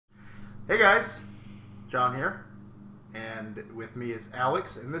Hey guys, John here, and with me is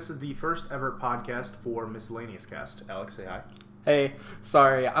Alex, and this is the first ever podcast for Miscellaneous Cast. Alex, say hi. Hey,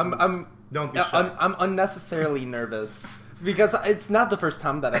 sorry, I'm Don't be shy. I'm unnecessarily nervous because it's not the first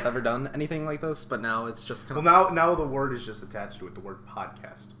time that I've ever done anything like this, but now it's just kind Well, of now the word is just attached to it, the word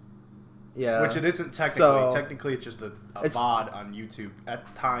podcast, yeah, which it isn't technically. So, Technically, it's just a it's- VOD on YouTube at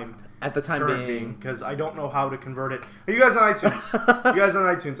the time. at the time being. Because I don't know how to convert it. Are you guys on iTunes? You guys on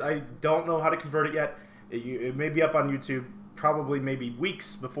iTunes? I don't know how to convert it yet. It may be up on YouTube, probably maybe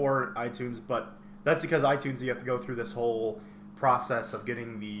weeks before iTunes, but that's because iTunes you have to go through this whole process of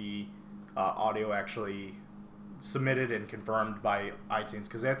getting the audio actually submitted and confirmed by iTunes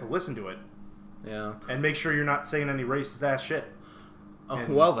because they have to listen to it Yeah. and make sure you're not saying any racist ass shit. Oh,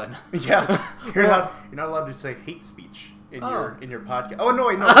 And- well then. Yeah, you're Well- not allowed to say hate speech in Oh. your podcast. Oh no,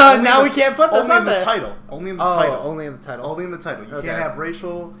 wait, no. Now only in we can't put this only on in the there. title. Only in the Oh, title. only in the title. Only in the title. You Okay. can't have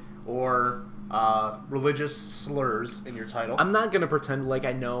racial or religious slurs in your title. I'm not gonna pretend like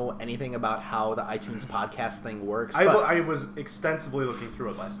I know anything about how the iTunes podcast thing works. I, but I was extensively looking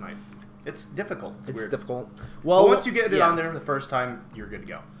through it last night. It's difficult. It's weird. difficult. But Well, once you get it yeah. on there the first time, you're good to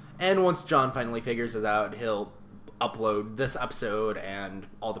go. And once John finally figures it out, he'll upload this episode and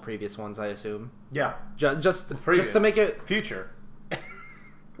all the previous ones, I assume. Yeah. Just Previous. to make it. Future.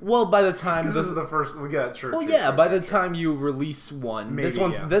 Well, by the time This is the first we got. Sure. well, future, yeah, by the future. time you release one, Maybe,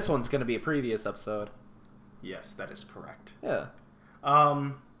 yeah. this one's gonna be a previous episode. Yes, that is correct. Yeah.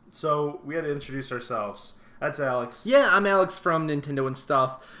 So we had to introduce ourselves. That's Alex. Yeah, I'm Alex from Nintendo and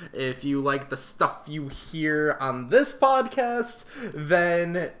Stuff. If you like the stuff you hear on this podcast,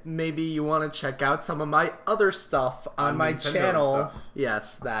 then maybe you want to check out some of my other stuff on my Nintendo channel. Stuff.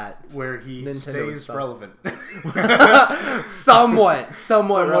 Yes, that. Where he Nintendo and stays stuff. relevant. Somewhat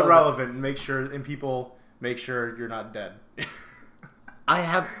Somewhat relevant. relevant. And people make sure you're not dead.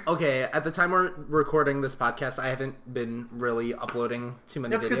 Okay, at the time we're recording this podcast, I haven't been really uploading too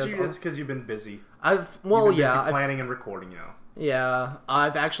many That's videos. because you've been busy. I've Planning and recording,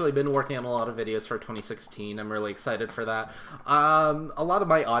 I've actually been working on a lot of videos for 2016. I'm really excited for that. A lot of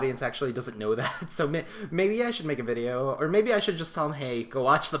my audience actually doesn't know that, so maybe I should make a video, or maybe I should just tell them, hey, go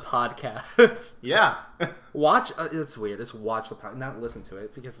watch the podcast. Yeah. Watch, it's weird, it's watch the podcast, not listen to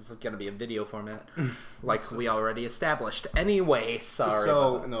it, because it's going to be a video format, like we already established. Anyway, sorry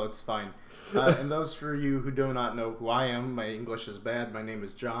about that. No, it's fine. And those for you who do not know who I am, my English is bad. My name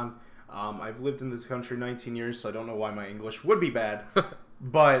is John. I've lived in this country 19 years, so I don't know why my English would be bad,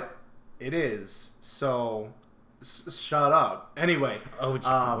 but it is. So, shut up. Anyway,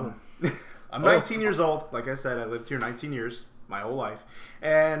 I'm 19 years old. Like I said, I lived here 19 years, my whole life,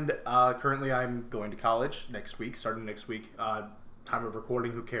 and currently I'm going to college next week, starting next week. Time of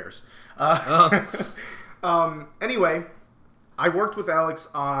recording, who cares? Anyway, I worked with Alex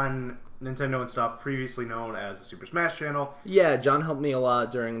on Nintendo and Stuff, previously known as the Super Smash channel. Yeah, John helped me a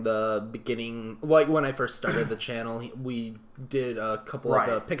lot during the beginning, like when I first started the channel. We did a couple of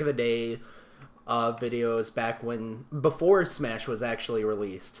the pick of the day videos back before Smash was actually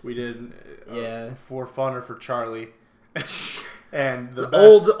released. We did for fun or for Charlie. And the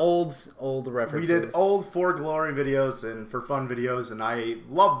best, old references. we did old For Glory videos and for fun videos, and I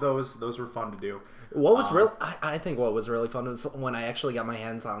loved those. Those were fun to do. What was I think what was really fun was when I actually got my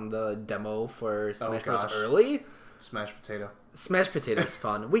hands on the demo for Smash Bros. Early. Smash Potato. Smash Potato is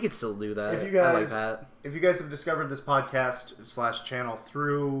fun. We could still do that. If you guys, I like that. If you guys have discovered this podcast / channel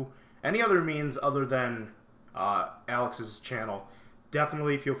through any other means other than Alex's channel,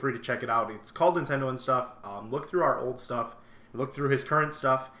 definitely feel free to check it out. It's called Nintendo and Stuff. Look through our old stuff. Look through his current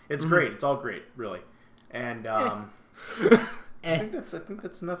stuff. It's great. It's all great, really. And I think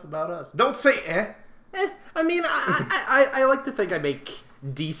that's enough about us. Don't say eh. I mean, I like to think I make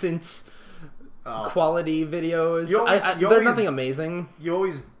decent quality videos. They're nothing amazing. You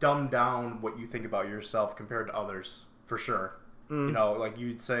always dumb down what you think about yourself compared to others, for sure. You know, like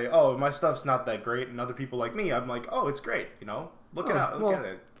you'd say, "Oh, my stuff's not that great," and other people like me, I'm like, "Oh, it's great." You know, look at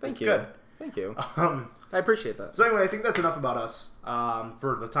it. Thank it's you. Good. Thank you. I appreciate that. So anyway, I think that's enough about us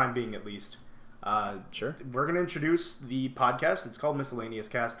for the time being, at least. Sure. We're going to introduce the podcast. It's called Miscellaneous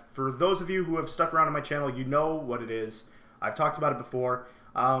Cast. For those of you who have stuck around on my channel, you know what it is. I've talked about it before.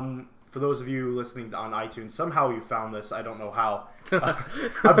 For those of you listening on iTunes, somehow you found this. I don't know how.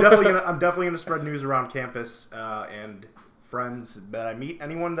 I'm definitely gonna spread news around campus and friends that I meet.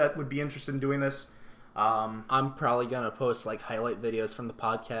 Anyone that would be interested in doing this. I'm probably gonna post like highlight videos from the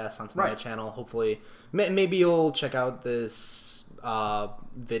podcast onto my channel. Hopefully, maybe you'll check out this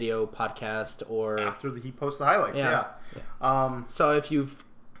video podcast or after he posts the highlights. Yeah. So if you've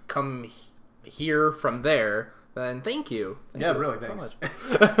come here from there, then thank you. Thank you really, thanks. So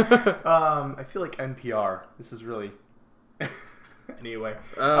much. I feel like NPR. This is really. Anyway.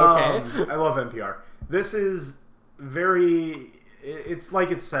 Okay. I love NPR. This is very. It's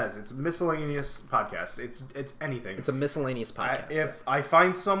like it says. It's a miscellaneous podcast. It's anything. It's a miscellaneous podcast. If I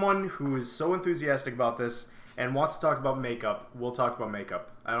find someone who is so enthusiastic about this and wants to talk about makeup, we'll talk about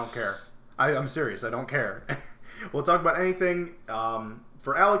makeup. I don't care. I'm serious. I don't care. We'll talk about anything.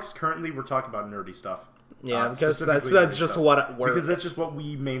 For Alex, currently, we're talking about nerdy stuff. Yeah, because Specifically that's nerdy just stuff. what we're Because that's just what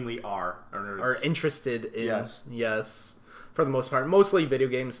we mainly are nerds. are interested in. Yes. Yes, for the most part, mostly video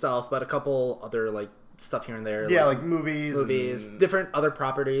game stuff, but a couple other like stuff here and there. Yeah, like movies, and... different other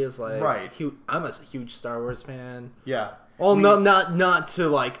properties. Like, right. I'm a huge Star Wars fan. Yeah. Well, not to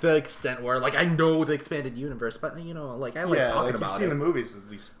like the extent where like I know the expanded universe, but you know, like I like talking about you've seen it. the movies at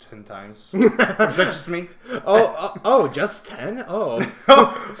least 10 times. Is that just me? Oh, just 10? Oh.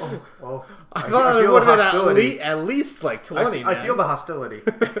 I thought it feel would the have been hostility. at least like 20. I feel the hostility.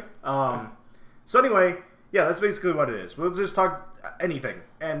 So anyway, yeah, that's basically what it is. We'll just talk anything.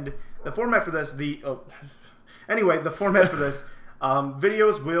 And the format for this,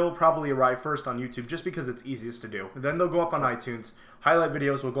 videos will probably arrive first on YouTube just because it's easiest to do. Then they'll go up on iTunes. Highlight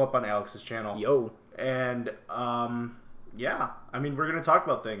videos will go up on Alex's channel. Yo. And, yeah. I mean, we're going to talk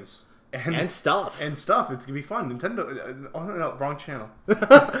about things. And stuff. And stuff. It's going to be fun. Nintendo. Oh, no, wrong channel. Yeah,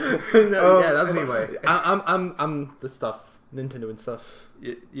 that's anyway. I'm the stuff. Nintendo and stuff.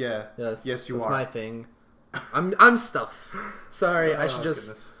 Yeah. Yes. Yes, you that's are. my thing. I'm stuff. Sorry, I should just...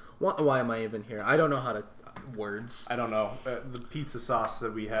 Goodness. Why am I even here? I don't know how to... Words. I don't know. The pizza sauce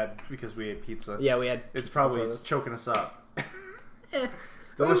that we had because we ate pizza. Yeah, we had. It's probably choking us up. It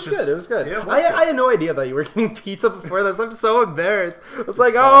was good. It was good. Yeah, I had no idea that you were getting pizza before this. I'm so embarrassed. I was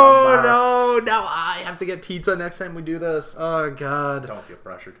like, so oh no, now I have to get pizza next time we do this. Oh god. Don't feel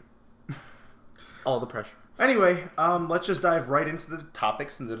pressured. All the pressure. Anyway, let's just dive right into the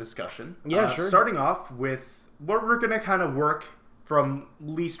topics and the discussion. Yeah, sure. Starting off with what we're gonna kind of work from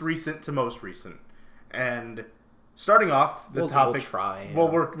least recent to most recent. And starting off, the topic... We'll try. Yeah. Well,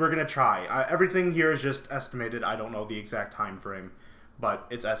 we're going to try. Everything here is just estimated. I don't know the exact time frame, but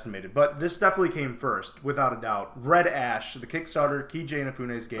it's estimated. But this definitely came first, without a doubt. Red Ash, the Kickstarter, Keiji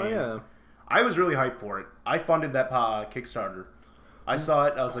Inafune's game. Oh, yeah. I was really hyped for it. I funded that Kickstarter. I saw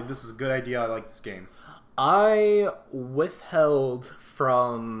it. I was like, this is a good idea. I like this game. I withheld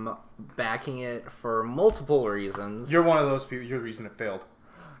from backing it for multiple reasons. You're one of those people. You're the reason it failed.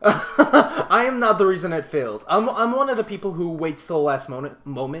 I am not the reason it failed. I'm one of the people who waits till the last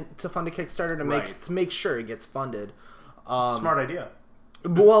moment to fund a Kickstarter to make sure it gets funded. Smart idea.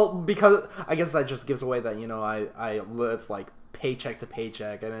 Well, because I guess that just gives away that I live like paycheck to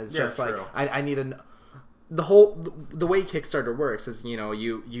paycheck, and it's just like true. I need the way Kickstarter works is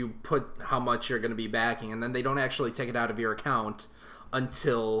you put how much you're going to be backing, and then they don't actually take it out of your account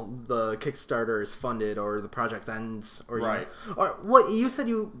until the Kickstarter is funded or the project ends, or right. Or what you said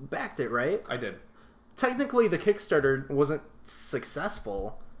you backed it, right? I did. Technically, the Kickstarter wasn't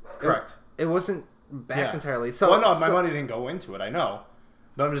successful. Correct. It wasn't backed entirely. So, my money didn't go into it. I know,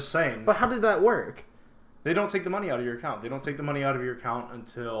 but I'm just saying. But how did that work? They don't take the money out of your account. They don't take the money out of your account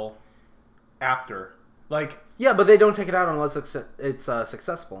until after. Yeah, but they don't take it out unless it's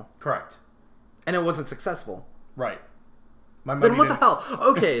successful. Correct. And it wasn't successful. Right. My money Then what the hell?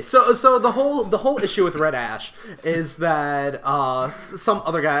 Okay, so the whole issue with Red Ash is that some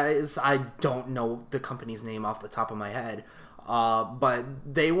other guys, I don't know the company's name off the top of my head, but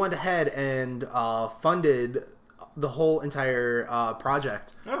they went ahead and funded the whole entire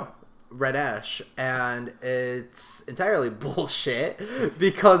project. Oh. Red Ash, and it's entirely bullshit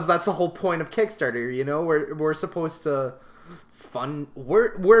because that's the whole point of Kickstarter. We're supposed to fund.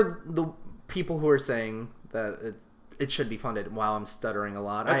 We're the people who are saying that it should be funded. While I'm stuttering a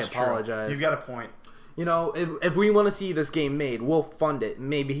lot, That's I apologize. True. You got a point. If we want to see this game made, we'll fund it.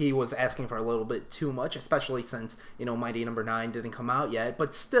 Maybe he was asking for a little bit too much, especially since Mighty Number 9 didn't come out yet.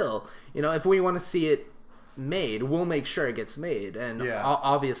 But still, if we want to see it made, we'll make sure it gets made. And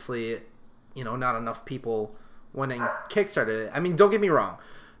obviously, not enough people winning Kickstarter. I mean, don't get me wrong,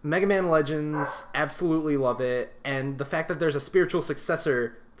 Mega Man Legends, absolutely love it, and the fact that there's a spiritual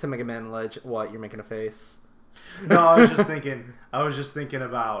successor to Mega Man Legends. What, you're making a face? No, I was just thinking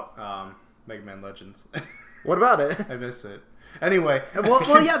about Mega Man Legends. What about it? I miss it. Anyway.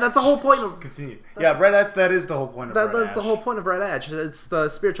 Well, yeah, that's the whole point of... Continue. Yeah, Red Ash, that is the whole point of Red Ash. That's the whole point of Red Ash. It's the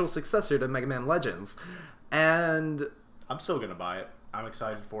spiritual successor to Mega Man Legends. And... I'm still going to buy it. I'm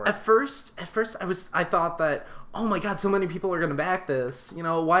excited for it. At first, I thought that, oh my god, so many people are going to back this.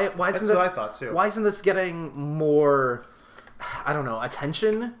 Why isn't That's this... what I thought, too. Why isn't this getting more... I don't know,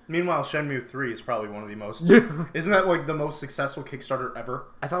 attention. Meanwhile, Shenmue 3 is probably one of the most... Isn't that like the most successful Kickstarter ever?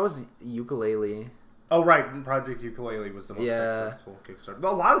 I thought it was Yooka-Laylee. Oh, right. Project Yooka-Laylee was the most successful Kickstarter.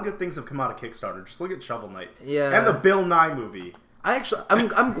 A lot of good things have come out of Kickstarter. Just look at Shovel Knight. Yeah. And the Bill Nye movie.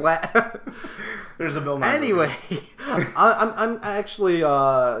 I'm glad. There's a Bill Nye anyway, movie. I'm actually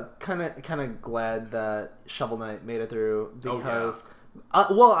kind of glad that Shovel Knight made it through because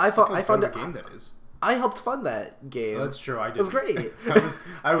I found the game that is. I helped fund that game. That's true. I did. It was great.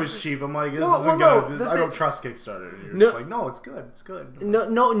 I was cheap. I'm like, this isn't good. I don't trust Kickstarter. And you're just like, no, it's good. It's good.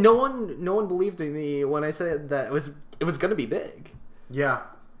 No one believed in me when I said that it was gonna be big. Yeah,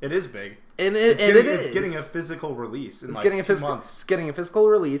 it is big. And it's getting a physical release in 2 months. It's getting a physical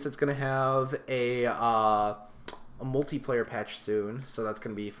release. It's gonna have a multiplayer patch soon, so that's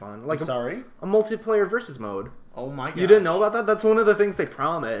gonna be fun. Like a multiplayer versus mode. Oh my god! You didn't know about that? That's one of the things they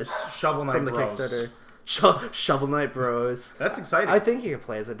promised. Shovel Knight from the Bros. Kickstarter. Shovel Knight Bros. That's exciting. I think you can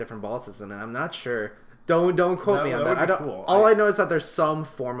play as a different bosses in it. I'm not sure. Don't quote me on that. I don't. Cool. All I know is that there's some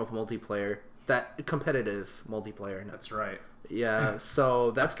form of multiplayer, that competitive multiplayer. That's right. Yeah,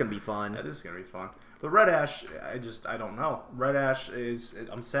 so that's gonna be fun. That is gonna be fun. But Red Ash, I don't know. Red Ash is.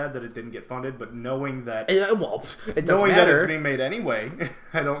 I'm sad that it didn't get funded, but knowing that it doesn't knowing matter. that it's being made anyway,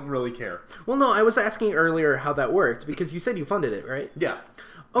 I don't really care. Well, no, I was asking earlier how that worked because you said you funded it, right? Yeah.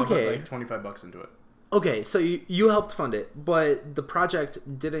 Okay. I put like $25 into it. Okay, so you helped fund it, but the project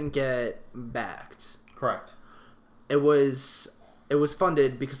didn't get backed. Correct. It was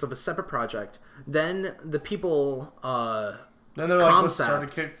funded because of a separate project. Then the people then they're like, let's start a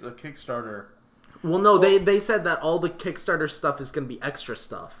Kickstarter. Well, no, they said that all the Kickstarter stuff is going to be extra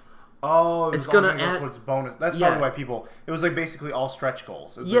stuff. Oh, it's going to add towards bonus. That's probably why people. It was like basically all stretch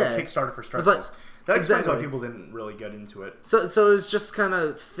goals. It was like a Kickstarter for stretch goals. That explains why people didn't really get into it. So it's just kind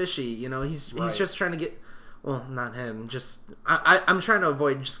of fishy, you know. He's just trying to get. Well, not him. Just I'm trying to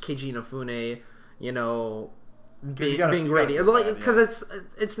avoid just Keiji Inafune, you know, being greedy, like because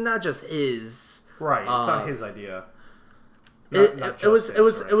it's not just his. Right, it's not his idea. It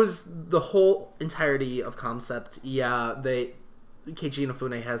was the whole entirety of Concept. Yeah, Keiji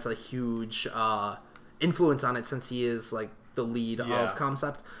Inafune has a huge influence on it since he is like the lead of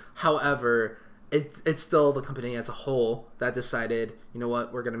Concept. However, it's still the company as a whole that decided, you know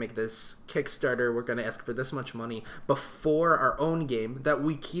what, we're gonna make this Kickstarter. We're gonna ask for this much money before our own game that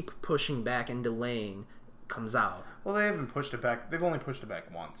we keep pushing back and delaying comes out. Well, they haven't pushed it back. They've only pushed it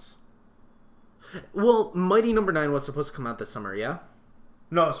back once. Well, Mighty Number 9 was supposed to come out this summer, yeah?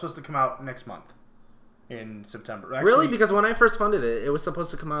 No, it's supposed to come out next month. In September. Actually, really? Because when I first funded it, it was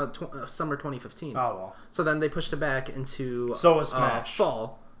supposed to come out summer 2015. Oh, well. So then they pushed it back into Smash.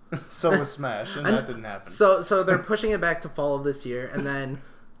 Fall. So was Smash, and that didn't happen. So they're pushing it back to fall of this year, and then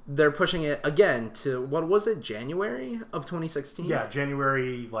they're pushing it again to, what was it, January of 2016? Yeah,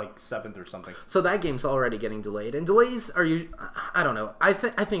 January, 7th or something. So that game's already getting delayed. And delays are, I don't know. I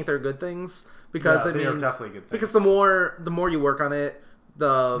think they're good things. Because they are definitely good things. Because the more you work on it,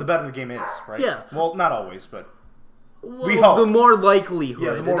 the better the game is, right? Yeah. Well, not always, but we hope. The more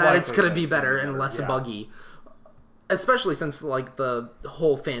likelihood that likely it's going to be better and less buggy. Especially since the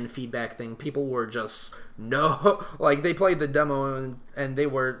whole fan feedback thing, people were just they played the demo and they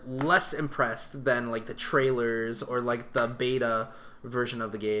were less impressed than the trailers or the beta version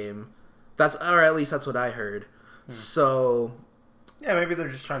of the game. Or at least that's what I heard. So yeah, maybe they're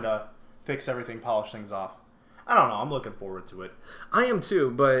just trying to fix everything, polish things off. I don't know. I'm looking forward to it. I am too,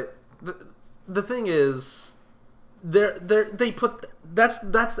 but the thing is, they put that's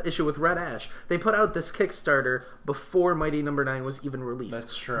the issue with Red Ash. They put out this Kickstarter before Mighty Number 9 was even released.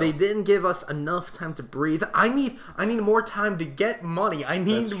 That's true. They didn't give us enough time to breathe. I need more time to get money. I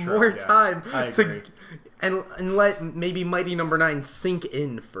need more time to and let maybe Mighty Number 9 sink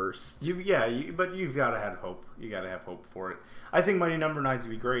in first. But you've got to have hope. You got to have hope for it. I think Mighty Number 9's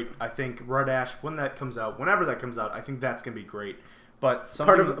gonna be great. I think Red Ash, whenever that comes out, I think that's gonna be great. But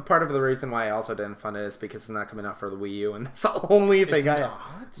part of the reason why I also didn't fund it is because it's not coming out for the Wii U, and that's the only thing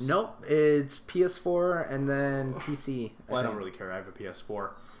Nope, it's PS4 and then PC. I don't really care. I have a PS4.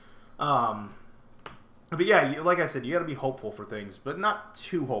 But yeah, like I said, you got to be hopeful for things, but not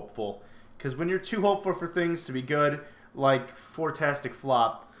too hopeful, because when you're too hopeful for things to be good, like Fortastic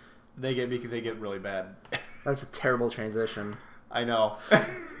Flop, they get really bad. That's a terrible transition. I know.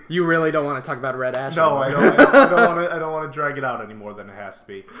 You really don't want to talk about Red Ash? No, I don't want to drag it out any more than it has to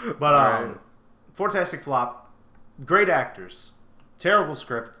be. But right. Fortastic Flop, great actors, terrible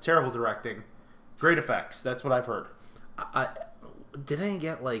script, terrible directing, great effects. That's what I've heard. Didn't it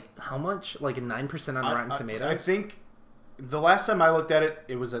get how much? 9% on Rotten Tomatoes? I think the last time I looked at it,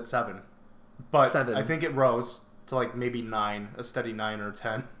 it was at 7. But 7. I think it rose. to like maybe 9, a steady 9 or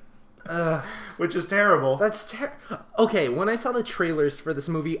 10. Uh, Which is terrible. That's okay. When I saw the trailers for this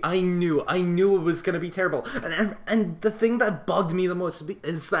movie, I knew it was gonna be terrible. And the thing that bugged me the most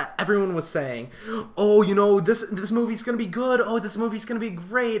is that everyone was saying, "Oh, you know, this movie's gonna be good. Oh, this movie's gonna be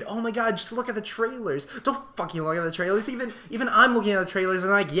great. Oh my God, just look at the trailers. Don't fucking look at the trailers. Even I'm looking at the trailers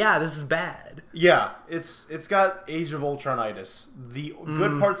and like, yeah, this is bad." Yeah, it's got Age of Ultronitis. The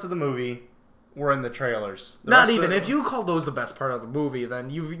good parts of the movie were in the trailers. Not even if you call those the best part of the movie, then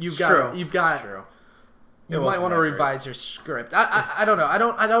you've got True. You might want to revise your script. I don't know.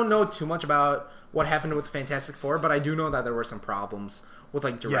 I don't know too much about what happened with Fantastic Four, but I do know that there were some problems with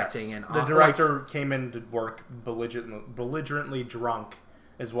like directing and the director came in to work belligerently drunk,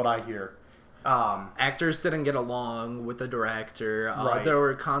 is what I hear. Actors didn't get along with the director. Right. There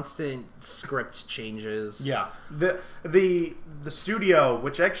were constant script changes. Yeah, the studio,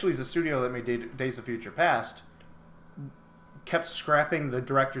 which actually is the studio that made Days of Future Past, kept scrapping the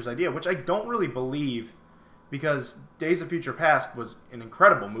director's idea, which I don't really believe, because Days of Future Past was an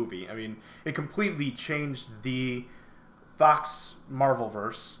incredible movie. I mean, it completely changed the Fox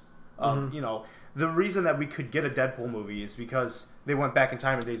Marvelverse. You know, the reason that we could get a Deadpool movie is because they went back in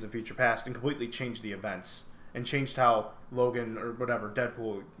time in Days of Future Past and completely changed the events and changed how Logan or whatever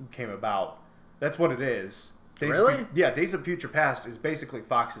Deadpool came about. That's what it is. Really? Days of Future Past is basically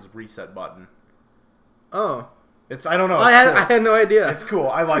Fox's reset button. Oh. I don't know. I had no idea. It's cool.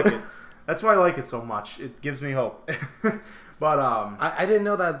 I like it. That's why I like it so much. It gives me hope. But I didn't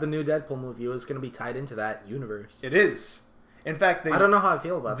know that the new Deadpool movie was going to be tied into that universe. It is. In fact, I don't know how I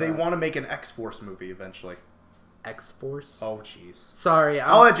feel about that. They want to make an X-Force movie eventually. X-Force? Oh, jeez. Sorry.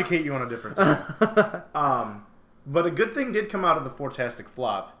 I'll educate you on a different time. But a good thing did come out of the Fantastic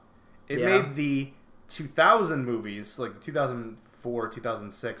Flop. It made the 2000 movies, like 2004,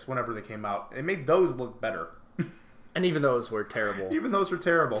 2006, whenever they came out, it made those look better. And even those were terrible. Even those were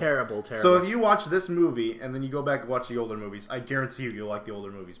terrible. Terrible. So if you watch this movie and then you go back and watch the older movies, I guarantee you'll like the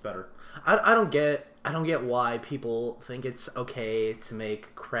older movies better. I don't get why people think it's okay to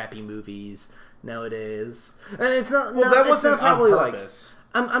make crappy movies nowadays. And it's not. Well, that wasn't probably on purpose.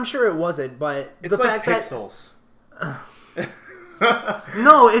 I'm sure it wasn't, but it's the like fact Pixels.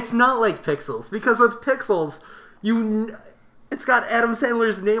 No, it's not like Pixels, because with Pixels, it's got Adam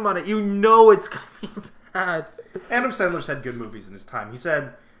Sandler's name on it. You know it's gonna be bad. Adam Sandler's had good movies in his time. He's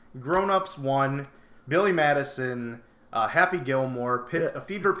had Grown Ups 1, Billy Madison, Happy Gilmore, A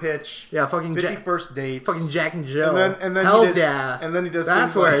Fever Pitch, fucking 50 First Dates, fucking Jack and Jill. And then Hells yeah. And then he does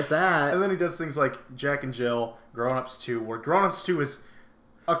That's things where like, it's at. And then he does things like Jack and Jill, Grown Ups 2, where Grown Ups 2 is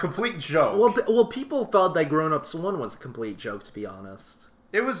a complete joke. Well, people thought that Grown Ups 1 was a complete joke, to be honest.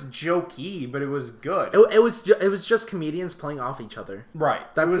 It was jokey, but it was good. It was just comedians playing off each other. Right.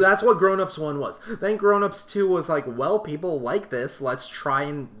 That's what Grown Ups 1 was. Then Grown Ups 2 was like, well, people like this. Let's try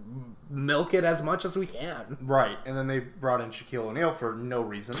and milk it as much as we can. Right. And then they brought in Shaquille O'Neal for no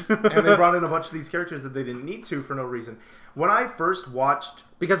reason. And they brought in a bunch of these characters that they didn't need to for no reason. When I first watched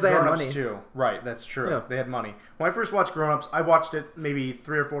because they had Grown Ups money. 2, right, that's true. Yeah. They had money. When I first watched Grown Ups, I watched it maybe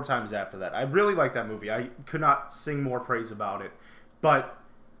 3 or 4 times after that. I really liked that movie. I could not sing more praise about it. But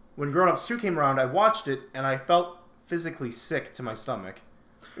when Grown Ups 2 came around, I watched it, and I felt physically sick to my stomach.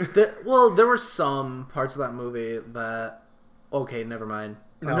 Well, there were some parts of that movie that... Okay, never mind.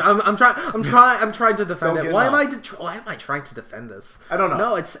 No. I'm trying to defend it. Why am I trying to defend this? I don't know.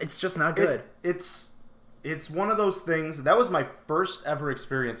 No, it's just not good. It's one of those things. That was my first ever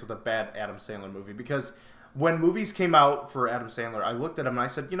experience with a bad Adam Sandler movie, because when movies came out for Adam Sandler, I looked at them and I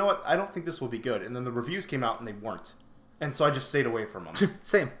said, you know what? I don't think this will be good. And then the reviews came out and they weren't. And so I just stayed away from them.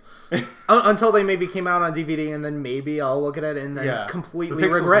 Same. Until they maybe came out on DVD, and then maybe I'll look at it and then completely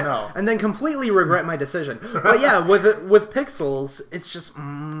regret my decision. But yeah, with Pixels, it's just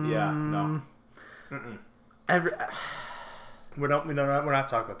no. We're not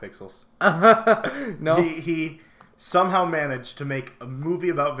talking about Pixels. No. He somehow managed to make a movie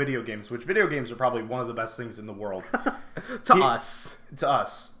about video games, which video games are probably one of the best things in the world. To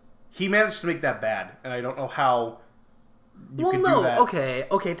us. He managed to make that bad, and I don't know how you could do that.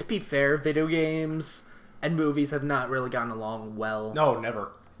 Okay, to be fair, video games and movies have not really gotten along well. No,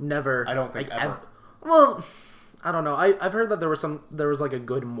 never. Never. I don't think ever. I don't know. I've heard that there was like a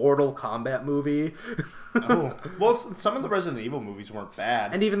good Mortal Kombat movie. Oh. Well, some of the Resident Evil movies weren't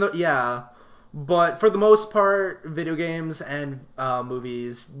bad. And even though, but for the most part, video games and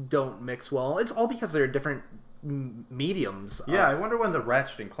movies don't mix well. It's all because they're different mediums. Yeah, I wonder when the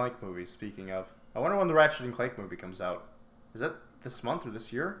Ratchet and Clank movie, speaking of, I wonder when the Ratchet and Clank movie comes out. Is that this month or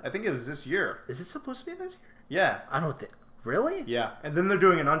this year? I think it was this year. Is it supposed to be this year? Yeah. I don't think. Really? Yeah, and then they're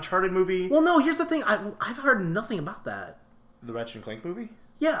doing an Uncharted movie. Well, no. Here's the thing. I've heard nothing about that. The Ratchet and Clank movie?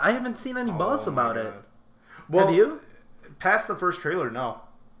 Yeah, I haven't seen any buzz Oh my about it. God. Well, Have you? Past the first trailer, no.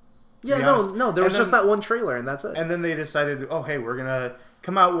 Yeah, be no, honest. no. There was just that one trailer, and that's it. And then they decided, oh, hey, we're going to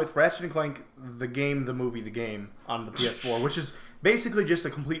come out with Ratchet and Clank, the game, the movie, the game on the PS4, which is basically just a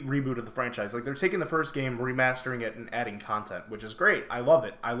complete reboot of the franchise. Like, they're taking the first game, remastering it, and adding content, which is great. I love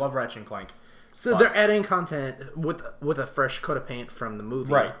it. I love Ratchet and Clank. So they're adding content with a fresh coat of paint from the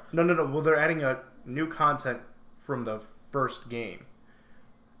movie. Right. No. Well, they're adding a new content from the first game.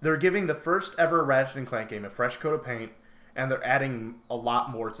 They're giving the first ever Ratchet and Clank game a fresh coat of paint, and they're adding a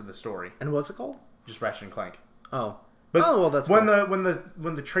lot more to the story. And what's it called? Just Ratchet and Clank. Oh. But well, that's when cool.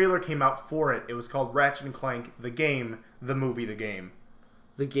 when the trailer came out for it, it was called Ratchet and Clank: The Game, the Movie, the Game.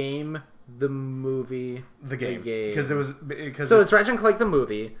 The game, the movie, The game. Because Because it's Ratchet and Clank the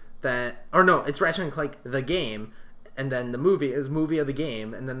movie it's Ratchet and Clank the game, and then the movie is movie of the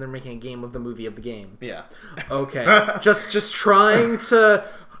game, and then they're making a game of the movie of the game. Yeah. Okay. just trying to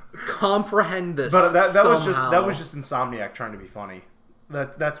comprehend this. But that somehow. was just Insomniac trying to be funny.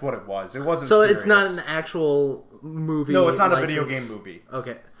 That's what it was. It wasn't. So serious. it's not an actual movie. No, it's not license. a video game movie.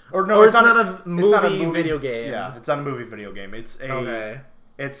 Okay. Or no, it's not a movie video game. Yeah, it's not a movie video game. It's a. Okay.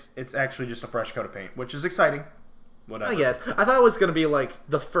 It's actually just a fresh coat of paint, which is exciting. Whatever. I guess. I thought it was going to be like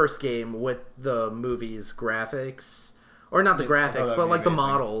the first game with the movie's graphics. Or not the graphics, that'd but be like the amazing.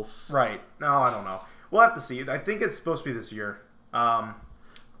 models. Right. No, I don't know. We'll have to see. I think it's supposed to be this year.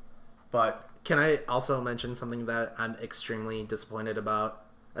 But Can I also mention something that I'm extremely disappointed about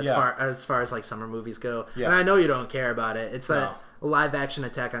as Yeah. far as like summer movies go? Yeah. And I know you don't care about it. It's that live action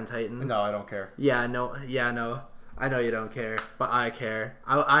Attack on Titan. no, I don't care. Yeah, no. I know you don't care, but I care.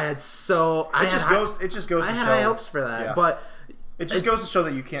 It just goes I to had show high hopes for that, yeah. but It just goes to show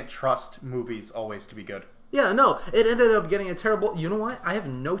that you can't trust movies always to be good. yeah, no, it ended up getting a terrible. You know what? I have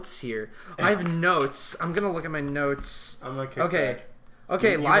notes here. I have notes. I'm gonna look at my notes. I'm gonna kick Okay, back.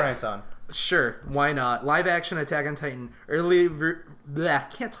 okay, You live. rant on. Sure, why not? Live action Attack on Titan.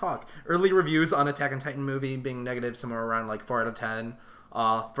 Can't talk. Early reviews on Attack on Titan movie being negative, somewhere around like 4 out of 10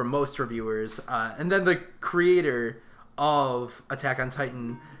 for most reviewers. And then the creator of Attack on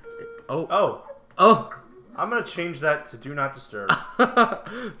Titan. Oh. I'm gonna change that to Do Not Disturb.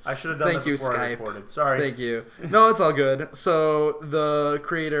 I should have done that before I recorded. Sorry. Thank you. No, it's all good. So the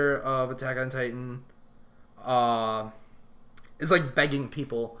creator of Attack on Titan is like begging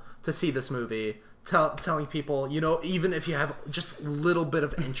people to see this movie, telling people, even if you have just a little bit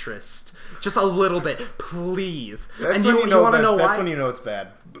of interest, just a little bit, please. That's and when you want to know why? That's when you know it's bad.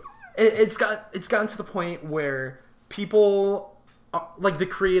 It's gotten to the point where people, like the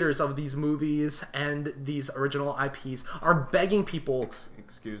creators of these movies and these original IPs, are begging people.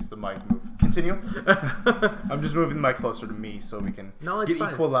 Excuse the mic move. Continue. I'm just moving the mic closer to me so we can it's get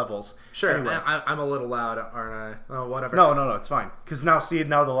fine. equal levels. Sure, Anyway. I'm a little loud, aren't I? Oh, whatever. No, it's fine. Because now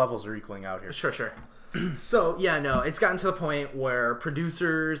the levels are equaling out here. Sure. So, yeah, no, it's gotten to the point where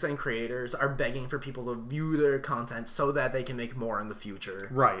producers and creators are begging for people to view their content so that they can make more in the future.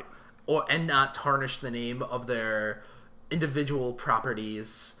 Right. And not tarnish the name of their individual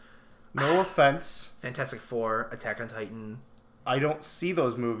properties. No offense. Fantastic Four, Attack on Titan. I don't see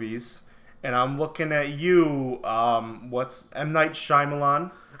those movies, and I'm looking at you. What's M. Night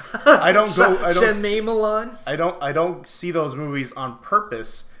Shyamalan? I don't see those movies on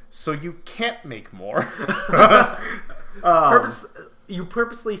purpose, so you can't make more. You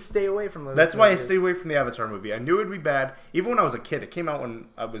purposely stay away from those. That's why I stayed away from the Avatar movie. I knew it would be bad, even when I was a kid. It came out when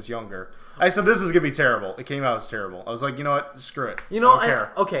I was younger. I said this is gonna be terrible. It came out as terrible. I was like, you know what? Screw it. I don't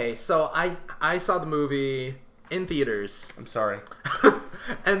care. Okay, so I saw the movie in theaters. I'm sorry.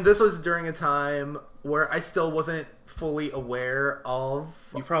 And this was during a time where I still wasn't fully aware of.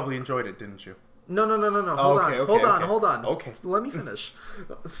 You probably enjoyed it, didn't you? No. Okay. Hold on. Okay. Let me finish.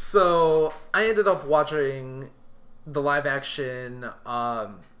 So I ended up watching the live action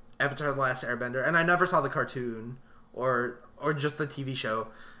Avatar: The Last Airbender, and I never saw the cartoon or just the TV show.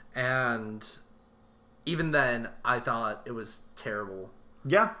 And even then, I thought it was terrible.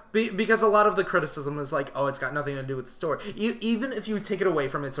 Yeah. Because a lot of the criticism is like, oh, it's got nothing to do with the story. Even if you take it away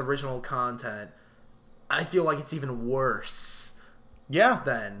from its original content, I feel like it's even worse. Yeah.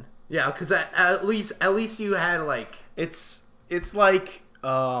 Then, yeah, because at least you had like it's like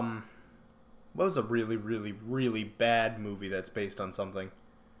what was a really really really bad movie that's based on something?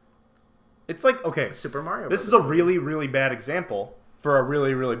 It's like, okay, Super Mario. This is a really really bad example for a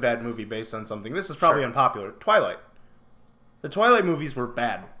really really bad movie based on something. This is probably unpopular. Twilight. The Twilight movies were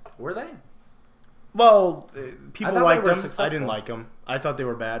bad. Were they? Well, people liked them. Successful. I didn't like them. I thought they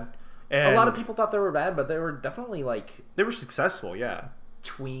were bad. And a lot of people thought they were bad, but they were definitely like they were successful, yeah.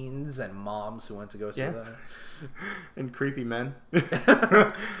 tweens and moms who went to go see that. And creepy men.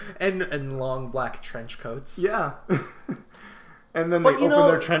 and long black trench coats. Yeah. And then they open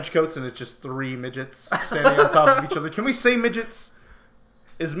their trench coats and it's just 3 midgets standing on top of each other. Can we say midgets?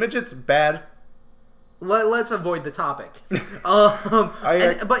 Is midgets bad? Let's avoid the topic.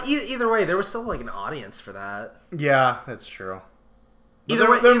 But either way, there was still like an audience for that. Yeah, that's true.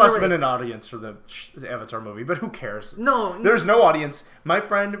 There must have been an audience for the Avatar movie, but who cares? No, there's no audience. My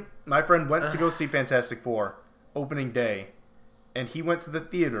friend went to go see Fantastic Four opening day, and he went to the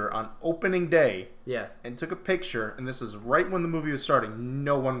theater on opening day. Yeah, and took a picture. And this is right when the movie was starting.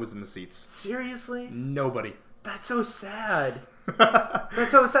 No one was in the seats. Seriously? Nobody. That's so sad.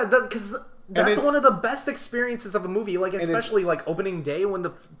 That's so sad because that's one of the best experiences of a movie. Like especially like opening day when the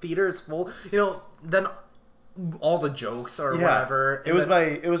theater is full. Then all the jokes or whatever. It was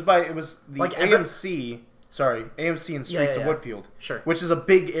the like AMC. Sorry, AMC in Streets of Woodfield. Sure. Which is a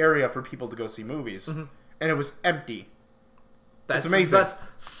big area for people to go see movies, and it was empty. That's amazing. That's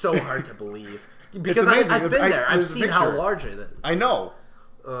so hard to believe because I've been there. I've seen how large it is. I know.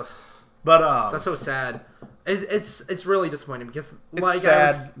 Ugh. But that's so sad. It's really disappointing because, like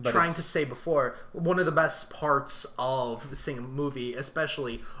sad, I was trying to say before, one of the best parts of seeing a movie,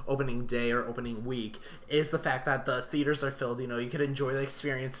 especially opening day or opening week, is the fact that the theaters are filled. You could enjoy the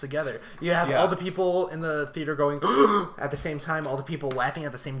experience together. You have all the people in the theater going at the same time, all the people laughing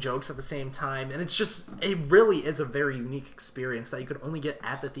at the same jokes at the same time, and it really is a very unique experience that you could only get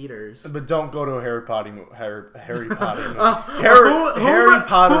at the theaters. But don't go to a Harry Potter movie. Harry Potter movie.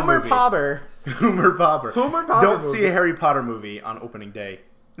 Hoomer Popper. Don't see a Harry Potter movie on opening day.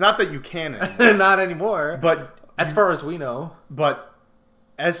 Not that you can anymore. Not anymore. But as far as we know. But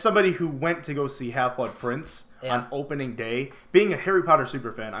as somebody who went to go see Half-Blood Prince on opening day, being a Harry Potter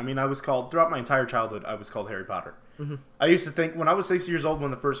superfan, I was called, throughout my entire childhood, I was called Harry Potter. Mm-hmm. I used to think, when I was 6 years old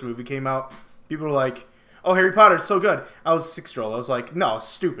when the first movie came out, people were like, oh, Harry Potter's so good. I was a 6-year-old. I was like, no,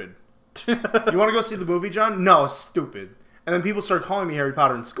 stupid. You want to go see the movie, John? No, stupid. And then people started calling me Harry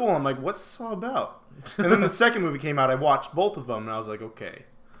Potter in school. I'm like, what's this all about? And then the second movie came out. I watched both of them, and I was like, okay,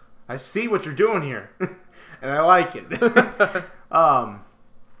 I see what you're doing here, and I like it.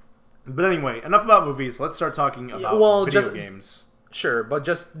 But anyway, enough about movies. Let's start talking about video games. Sure, but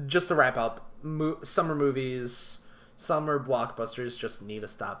just to wrap up, summer movies, summer blockbusters just need to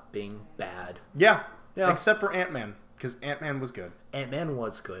stop being bad. Yeah. Except for Ant-Man, because Ant-Man was good. Ant-Man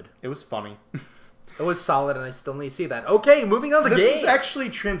was good. It was funny. It was solid, and I still need to see that. Okay, moving on to games. This is actually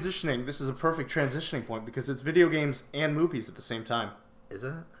transitioning. This is a perfect transitioning point because it's video games and movies at the same time. Is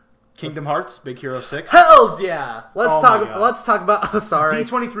it? Kingdom Hearts, Big Hero 6. Hells yeah! Let's talk about. Oh, sorry.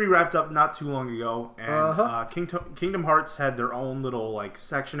 D23 wrapped up not too long ago, and Kingdom Hearts had their own little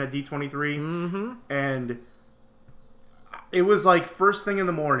section at D23, and it was first thing in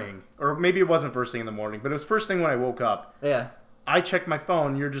the morning, or maybe it wasn't first thing in the morning, but it was first thing when I woke up. Yeah. I checked my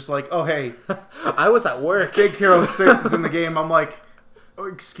phone. You're just like, oh, hey. I was at work. Big Hero 6 is in the game. I'm like, oh,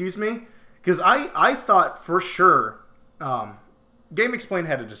 excuse me? Because I thought for sure Game Explain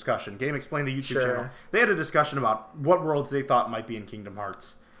had a discussion. Game Explain, the YouTube channel. They had a discussion about what worlds they thought might be in Kingdom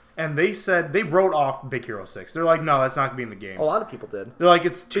Hearts. And they said, they wrote off Big Hero 6. They're like, no, that's not going to be in the game. A lot of people did. They're like,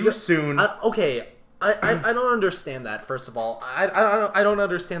 it's too soon. I don't understand that, first of all. I don't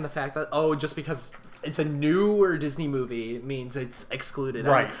understand the fact that, just because it's a newer Disney movie means it's excluded.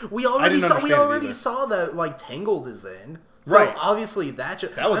 Right. We already saw that Tangled is in. So right. Obviously that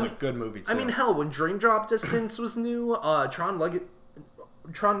was a good movie too. Hell, when Dream Drop Distance was new, Tron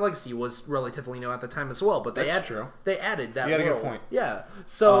Legacy was relatively new at the time as well, but they added that world. A good point. Yeah.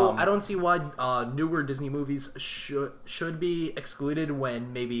 So I don't see why newer Disney movies should be excluded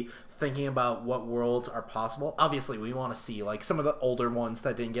when maybe thinking about what worlds are possible. Obviously, we want to see some of the older ones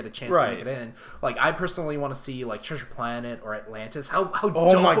that didn't get a chance to make it in. I personally want to see Treasure Planet or Atlantis. How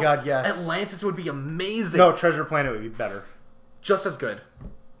oh my god, yes. Atlantis would be amazing. No, Treasure Planet would be better. Just as good.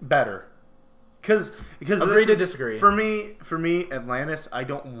 Better. Because agree to disagree. For me, Atlantis, I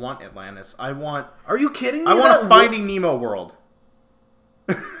don't want Atlantis. I want Are you kidding me? I want a Finding Nemo world.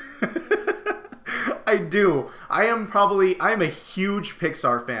 I do. I am a huge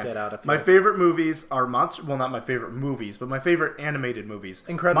Pixar fan. Get out of here. My favorite movies are not my favorite movies, but my favorite animated movies.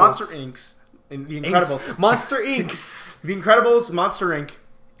 Incredibles. Monster Inc. The Incredibles. Monster Inc. The Incredibles, Monster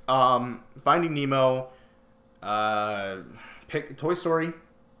Inc. Finding Nemo, Toy Story.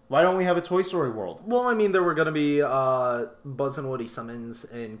 Why don't we have a Toy Story world? Well, there were going to be Buzz and Woody summons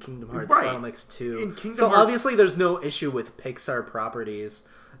in Kingdom Hearts Battle Mix 2. Obviously there's no issue with Pixar properties.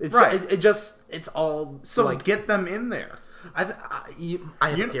 It's all get them in there. I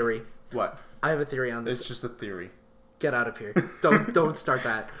have a theory. What? I have a theory on this. It's just a theory. Get out of here! Don't start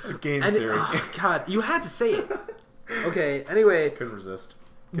that. Game theory. Oh, God, you had to say it. Okay. Anyway, Couldn't resist.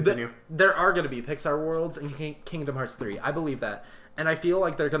 Continue. There are going to be Pixar worlds in Kingdom Hearts 3. I believe that, and I feel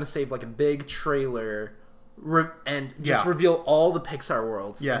like they're going to save like a big trailer and just reveal all the Pixar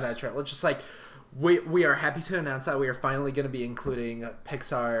worlds in that trailer. Just like we are happy to announce that we are finally going to be including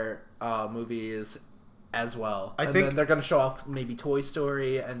Pixar movies as well. I think then they're going to show off maybe Toy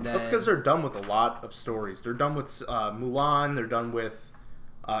Story, and then that's because they're done with a lot of stories. They're done with Mulan. They're done with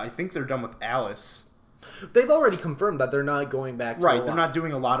I think they're done with Alice. They've already confirmed that they're not going back to Right, they're not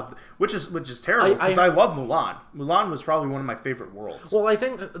doing a lot of... Which is terrible, because I love Mulan. Mulan was probably one of my favorite worlds. Well, I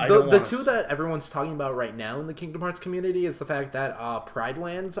think the two that everyone's talking about right now in the Kingdom Hearts community is the fact that Pride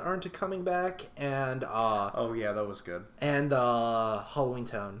Lands aren't coming back, and... oh, yeah, that was good. And Halloween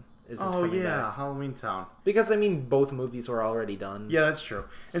Town isn't coming back. Oh, yeah, Halloween Town. Because, I mean, both movies were already done. Yeah, that's true.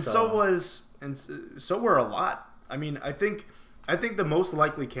 And so were a lot. I mean, I think the most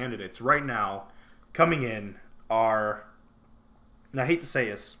likely candidates right now... coming in are, and I hate to say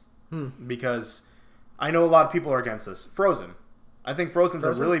this, because I know a lot of people are against this. Frozen. I think Frozen's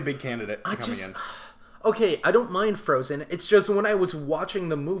a really big candidate coming in. Okay, I don't mind Frozen. It's just when I was watching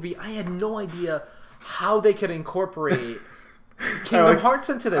the movie, I had no idea how they could incorporate Kingdom Hearts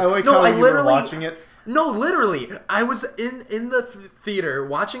into this. I like how you were watching it. No, literally. I was in the theater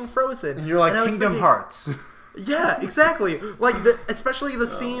watching Frozen. And you're like, and Kingdom Hearts. Yeah, exactly. Like, especially the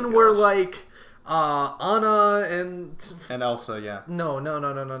scene where, like... Anna and Elsa, yeah. No.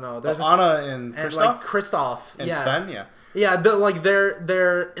 There's Anna and Kristoff? Like Kristoff, and Sven, yeah. Yeah,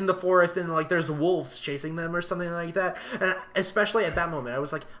 they're in the forest and like there's wolves chasing them or something like that. And especially at that moment, I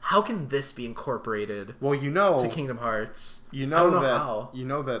was like, how can this be incorporated? Well, to Kingdom Hearts. I don't know how. You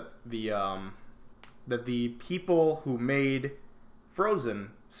know that the people who made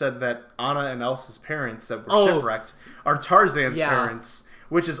Frozen said that Anna and Elsa's parents that were shipwrecked are Tarzan's parents.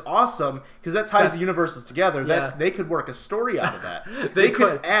 Which is awesome, because that ties the universes together. That they could work a story out of that. they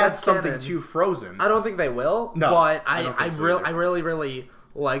could add something to Frozen. I don't think they will, but I really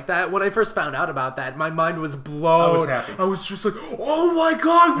like that. When I first found out about that, my mind was blown. I was happy. I was just like, oh my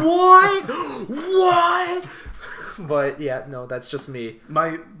god, what? What? But yeah, no, that's just me.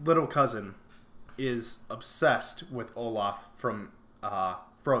 My little cousin is obsessed with Olaf from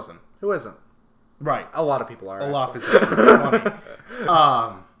Frozen. Who isn't? Right. A lot of people are. Olaf is funny.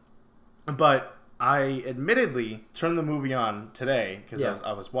 But I admittedly turned the movie on today, because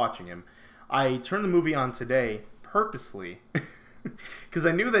I was watching him. I turned the movie on today purposely, because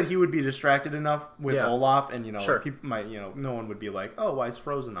I knew that he would be distracted enough with Olaf, and, people might, no one would be like, oh, why is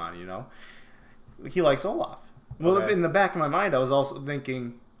Frozen on, He likes Olaf. Well, in the back of my mind, I was also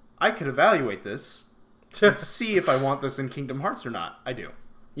thinking, I could evaluate this and see if I want this in Kingdom Hearts or not. I do.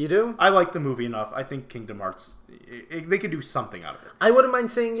 You do? I like the movie enough. I think Kingdom Hearts, they could do something out of it. I wouldn't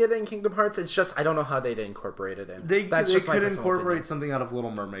mind seeing it in Kingdom Hearts. It's just, I don't know how they'd incorporate it in. They could incorporate something out of Little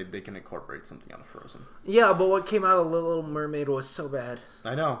Mermaid. They can incorporate something out of Frozen. Yeah, but what came out of Little Mermaid was so bad.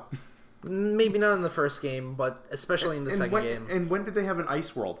 I know. Maybe not in the first game, but especially in the second game. And when did they have an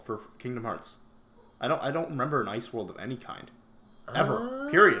ice world for Kingdom Hearts? I don't remember an ice world of any kind. Ever.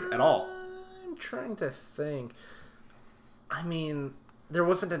 Period. At all. I'm trying to think. I mean... There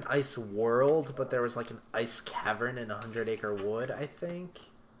wasn't an ice world, but there was like an ice cavern in 100 Acre Wood, I think.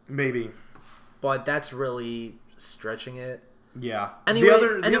 Maybe. But that's really stretching it. Yeah. Anyway,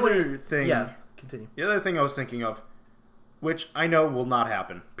 the other thing... Yeah, continue. The other thing I was thinking of, which I know will not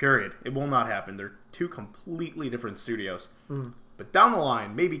happen, period. It will not happen. They're two completely different studios. Mm. But down the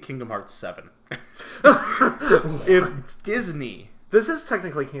line, maybe Kingdom Hearts 7. If Disney... This is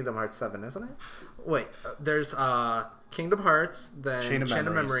technically Kingdom Hearts 7, isn't it? Wait, there's Kingdom Hearts, then Chain of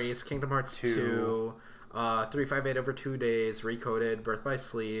Memories, Kingdom Hearts 2, 358 Over 2 Days, Recoded, Birth by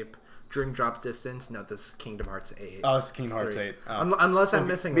Sleep, Dream Drop Distance. No, this is Kingdom Hearts 8. Oh, it's Kingdom Hearts 8. Oh. Unless I'm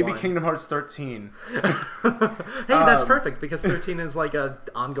missing one. Maybe Kingdom Hearts 13. Hey, that's perfect, because 13 is like an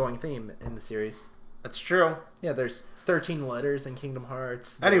ongoing theme in the series. That's true. Yeah, there's 13 letters in Kingdom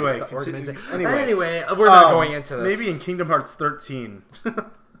Hearts. Anyway, we're not going into this. Maybe in Kingdom Hearts 13,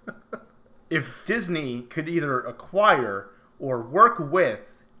 if Disney could either acquire or work with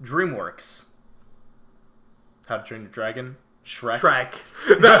DreamWorks. How to Train Your Dragon? Shrek.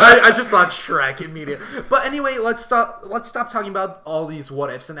 I just thought Shrek immediately. But anyway, let's stop talking about all these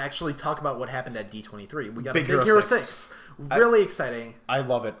what ifs and actually talk about what happened at D23. We got Big Hero 6. Really exciting. I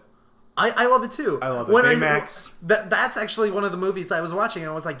love it. I love it too. I love it. Baymax. That's actually one of the movies I was watching, and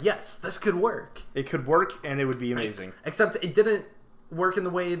I was like, yes, this could work. It could work, and it would be amazing. Except it didn't work in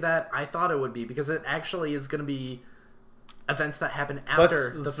the way that I thought it would be, because it actually is going to be events that happen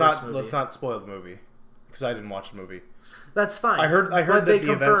after the first movie. Let's not spoil the movie because I didn't watch the movie. That's fine. I heard that they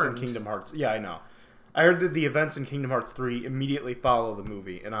the events in confirmed. Kingdom Hearts. Yeah, I know. I heard that the events in Kingdom Hearts 3 immediately follow the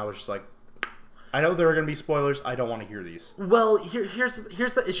movie, and I was just like, I know there are going to be spoilers. I don't want to hear these. Well, here's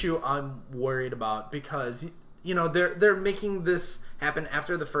the issue I'm worried about because they're making this happen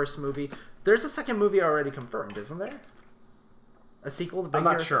after the first movie. There's a second movie already confirmed, isn't there? A sequel to Big I'm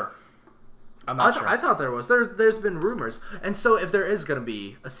not Hero? sure. I'm not sure. I thought there was. There's been rumors, and so if there is going to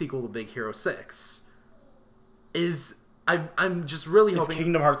be a sequel to Big Hero 6, I'm just really hoping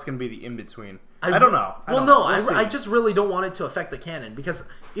Kingdom Hearts going to be the in between. I don't know. I just really don't want it to affect the canon because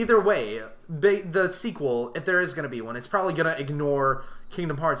either way, the sequel, if there is going to be one, it's probably going to ignore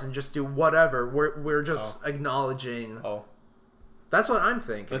Kingdom Hearts and just do whatever. We're just acknowledging. Oh, that's what I'm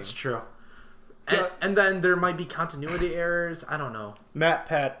thinking. that's true. And then there might be continuity errors. I don't know. Matt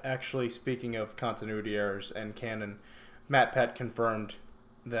Pat, actually, speaking of continuity errors and canon, Matt Pat confirmed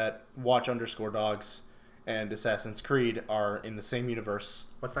that Watch_Dogs and Assassin's Creed are in the same universe.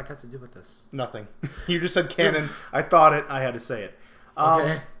 What's that got to do with this? Nothing. You just said canon. I thought it. I had to say it.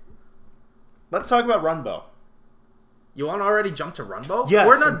 Okay. Let's talk about Runbow. You want to already jump to Runbow? Yes,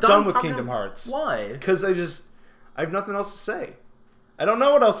 We're not I'm done with talking... Kingdom Hearts. Why? Because I have nothing else to say. I don't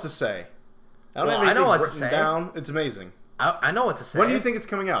know what else to say. I don't have anything I know what to written say. down. It's amazing. I know what to say. When do you think it's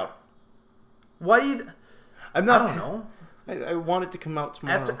coming out? Why do you... I'm not. I don't know. I want it to come out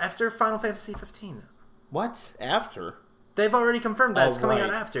tomorrow. After Final Fantasy 15. What? After? They've already confirmed that it's coming right.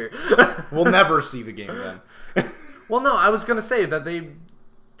 out after. We'll never see the game then. Well, no, I was going to say that they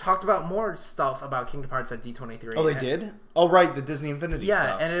talked about more stuff about Kingdom Hearts at D23. Oh, they did? Oh, right, the Disney Infinity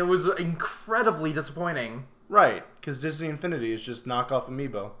stuff. Yeah, and it was incredibly disappointing. Right, because Disney Infinity is just knockoff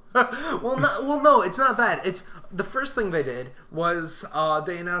Amiibo. Well, no, it's not that. It's the first thing they did was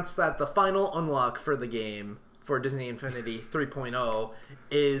they announced that the final unlock for the game for Disney Infinity 3.0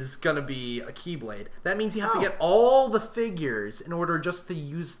 is gonna be a Keyblade. That means you have to get all the figures in order just to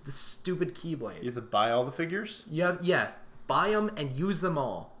use the stupid Keyblade. You have to buy all the figures? Buy them and use them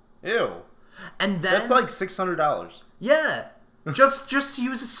all. Ew. And then That's like $600. yeah, just to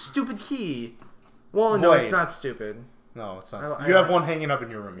use a stupid key. Well, no, it's not stupid. No, it's not. You have one hanging up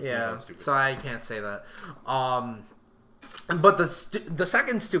in your room. Yeah, so I can't say that. But the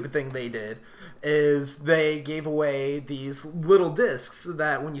second stupid thing they did is they gave away these little discs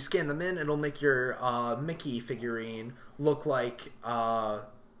that when you scan them in, it'll make your Mickey figurine look like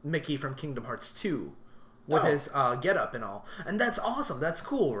Mickey from Kingdom Hearts 2 with his getup and all. And that's awesome. That's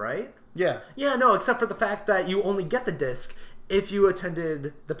cool, right? Yeah. Yeah, no, except for the fact that you only get the disc if you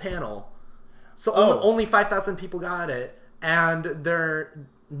attended the panel. So only 5,000 people got it, and they're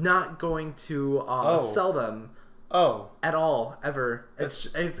not going to sell them at all, ever.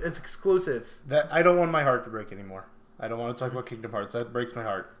 It's exclusive. I don't want my heart to break anymore. I don't want to talk about Kingdom Hearts. That breaks my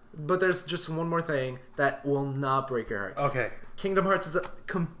heart. But there's just one more thing that will not break your heart. Okay. Kingdom Hearts is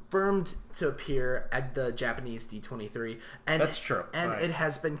confirmed to appear at the Japanese D23. And that's true. And it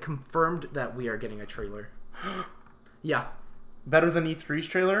has been confirmed that we are getting a trailer. Yeah. Better than E3's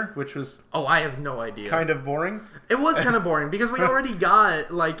trailer, which was... Oh, I have no idea. Kind of boring? It was kind of boring, because we already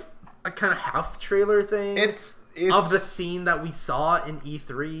got, like, a kind of half-trailer thing of the scene that we saw in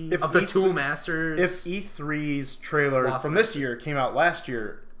E3, of the Two Masters. If E3's trailer from this year came out last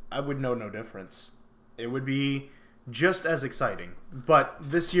year, I would know no difference. It would be just as exciting. But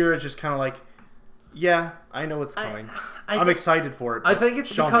this year, it's just kind of like... Yeah, I know it's coming. I'm excited for it. I think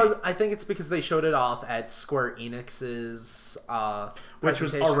it's because they showed it off at Square Enix's which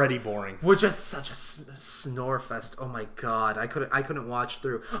was already boring. Which is such a snore fest. Oh my god, I couldn't watch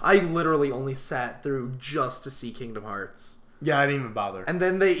through. I literally only sat through just to see Kingdom Hearts. Yeah, I didn't even bother. And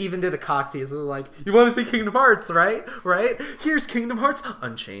then they even did a cock tease. It was like, you want to see Kingdom Hearts, right? Right? Here's Kingdom Hearts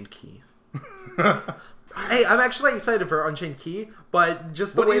Unchained Key. Hey, I'm actually excited for Unchained Key, but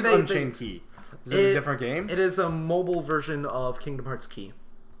just the way they... Unchained Key? Is it a different game? It is a mobile version of Kingdom Hearts Key.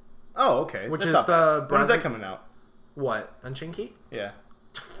 Oh, okay. Which is the... When is that coming out? What? Unchained Key? Yeah.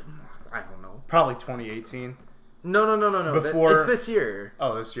 I don't know. Probably 2018. No. Before... It's this year.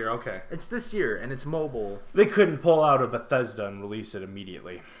 Oh, this year. Okay. It's this year, and it's mobile. They couldn't pull out a Bethesda and release it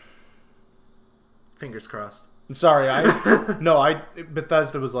immediately. Fingers crossed. Sorry,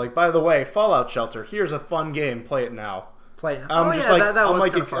 Bethesda was like, by the way, Fallout Shelter, here's a fun game, play it now.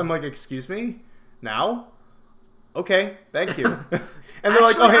 I'm like, excuse me? Now? Okay, thank you. And they're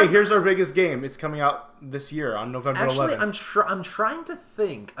like, oh, hey, here's our biggest game. It's coming out this year on November 11th. I'm trying to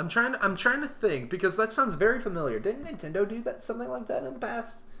think. I'm trying to think because that sounds very familiar. Didn't Nintendo do something like that in the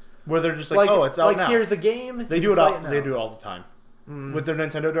past? Where they're just like, oh, it's out now. Here's a game. They do it all the time. with their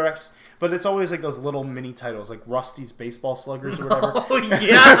Nintendo Directs, but it's always like those little mini titles, like Rusty's Baseball Sluggers or whatever. Oh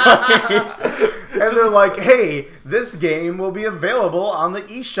yeah. And they're like, "Hey, this game will be available on the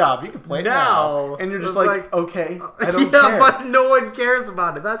eShop. You can play it now." And you're just like, "Okay, I don't care." But no one cares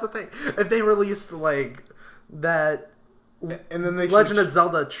about it. That's the thing. If they released like that. And then they Legend of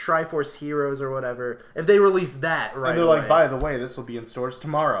Zelda Triforce Heroes or whatever. If they release that and they're like, by the way, this will be in stores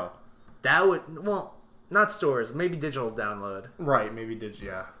tomorrow. That would, well, not stores, maybe digital download. Right, maybe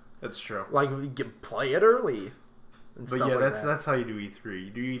yeah, that's true. Like we can play it early. And but stuff yeah, like that's how you do E3.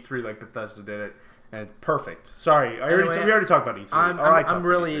 You do E3 like Bethesda did it, and perfect. Sorry, we already talked about E3. I'm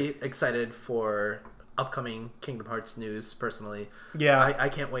really excited for upcoming Kingdom Hearts news, personally. Yeah. I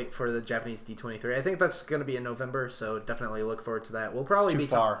can't wait for the Japanese D23. I think that's going to be in November, so definitely look forward to that. We'll probably be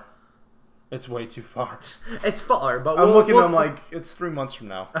too far. It's way too far. It's far, but I'm looking. I'm like, it's 3 months from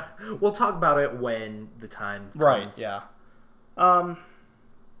now. We'll talk about it when the time comes. Right. Yeah.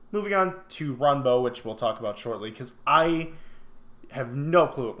 Moving on to Runbow, which we'll talk about shortly, because I have no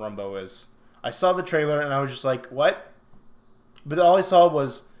clue what Runbow is. I saw the trailer and I was just like, what? But all I saw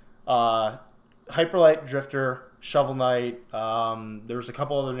was Hyperlight Drifter, Shovel Knight. There was a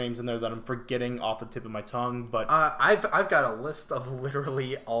couple other names in there that I'm forgetting off the tip of my tongue, but I've got a list of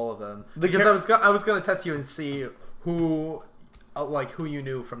literally all of them because I was gonna test you and see who you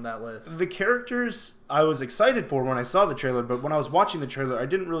knew from that list. The characters I was excited for when I saw the trailer, but when I was watching the trailer, I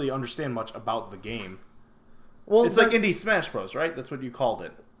didn't really understand much about the game. Well, it's like Indie Smash Bros, right? That's what you called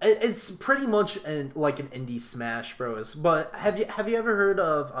it. It's pretty much like an Indie Smash Bros. But have you ever heard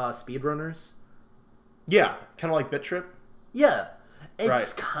of speedrunners? Yeah, kind of like Bit Trip. Yeah,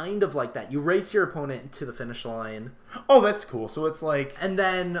 it's kind of like that. You race your opponent to the finish line. Oh, that's cool. So it's like... And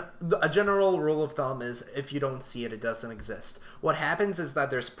then a general rule of thumb is if you don't see it, it doesn't exist. What happens is that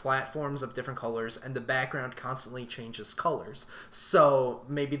there's platforms of different colors and the background constantly changes colors. So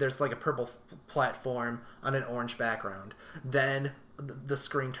maybe there's like a purple platform on an orange background. Then the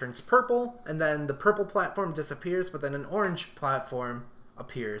screen turns purple and then the purple platform disappears, but then an orange platform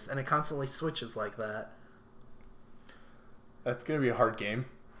appears, and it constantly switches like that. That's gonna be a hard game.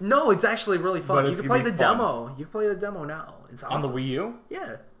 No, it's actually really fun. You can play the demo. You can play the demo now. It's awesome. On the Wii U?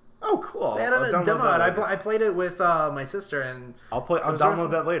 Yeah. Oh, cool. They had a demo, and I played it with my sister, and I'll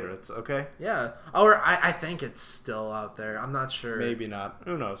download that later. It's okay. Yeah. Or I think it's still out there. I'm not sure. Maybe not.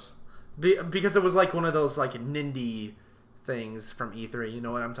 Who knows? Because it was like one of those like Nindy things from E3. You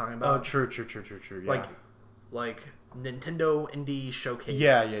know what I'm talking about? Oh, true. Yeah. Like Nintendo Indie Showcase.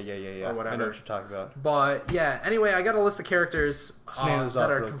 Yeah. Or whatever. I know what you're talking about. But yeah, anyway, I got a list of characters that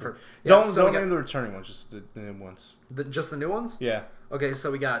are confirmed. Yeah, don't name the returning ones, just the new ones. Just the new ones? Yeah. Okay,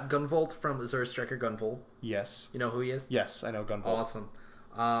 so we got Gunvolt from Azure Striker Gunvolt. Yes. You know who he is? Yes, I know Gunvolt. Awesome.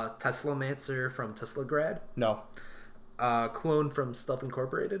 Teslamancer from Teslagrad. No. Clone from Stealth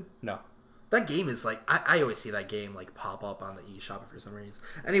Incorporated. No. That game is like I always see that game like pop up on the eShop for some reason.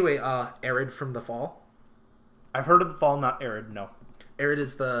 Anyway, Arid from The Fall. I've heard of The Fall, not Arid. No. Arid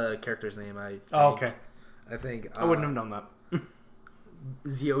is the character's name. Okay. I think I wouldn't have known that.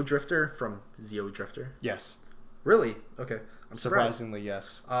 Zeo Drifter from Zeo Drifter. Yes. Really? Okay. I'm surprisingly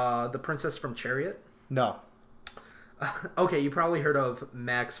yes. The Princess from Chariot. No. Okay, you probably heard of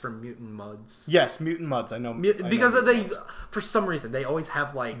Max from Mutant Mudds. Yes, Mutant Mudds. I know. Because for some reason, they always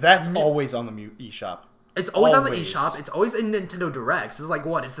have like... That's always on the eShop. It's always on the eShop. It's always in Nintendo Directs. It's like,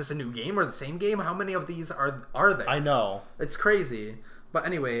 what? Is this a new game or the same game? How many of these are there? I know. It's crazy. But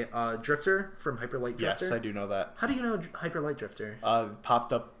anyway, Drifter from Hyperlight Drifter. Yes, I do know that. How do you know Hyperlight Drifter?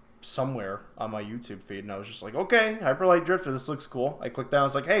 Popped up somewhere on my YouTube feed, and I was just like, okay, Hyperlight Drifter, this looks cool. I clicked down, I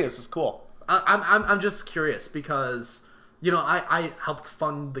was like, hey, this is cool. I'm just curious because, you know, I helped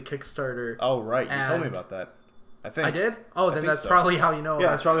fund the Kickstarter. Oh, right. You told me about that. I think. I did? Oh, then that's probably how you know. Yeah,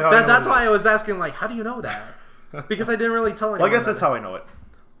 that's probably how I know. That's why I was asking, like, how do you know that? Because I didn't really tell anyone. Well, I guess that's how I know it.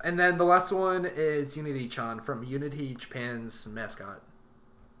 And then the last one is Unity-chan from Unity Japan's mascot.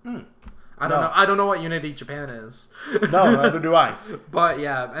 I don't know what Unity Japan is. No, neither do I. But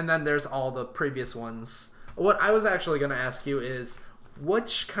yeah, and then there's all the previous ones. What I was actually going to ask you is,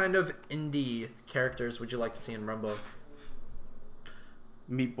 which kind of indie characters would you like to see in Rumble?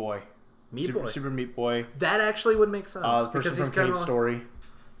 Meat Boy. Boy. Super Meat Boy. That actually would make sense. The person from Cave Story.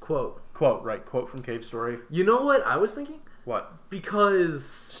 Quote, right. Quote from Cave Story. You know what I was thinking? What? Because...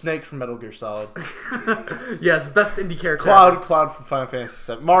 Snake from Metal Gear Solid. Yes, best indie character. Cloud from Final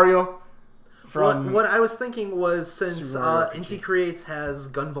Fantasy VII. Mario from... What I was thinking was, since Inti Creates has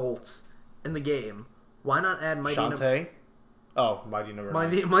Gunvolt in the game, why not add Mighty Shantae? Oh, Mighty Number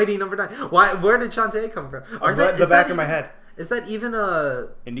 9. Mighty Number 9. Why? Where did Shantae come from? The back of my head. Is that even a...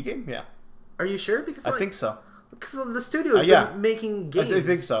 Indie game? Yeah. Are you sure? Because I think so. Because the studio's Yeah. been making games. I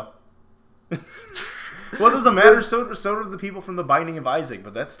think so. Well, it doesn't matter. So do the people from The Binding of Isaac,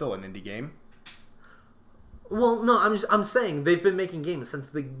 but that's still an indie game. Well, no, I'm saying they've been making games since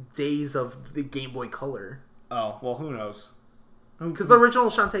the days of the Game Boy Color. Oh, well, who knows? Because the original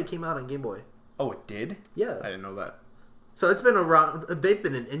Shantae came out on Game Boy. Oh, it did? Yeah. I didn't know that. So it's been around. They've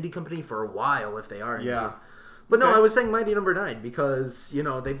been an indie company for a while, if they are. Indie. Yeah. But no, Okay. I was saying Mighty Number 9 because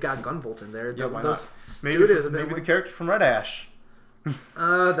they've got Gunvolt in there. Yeah, why Those not? studios have been Maybe the character from Red Ash.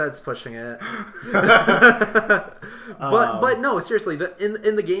 That's pushing it. but no, seriously,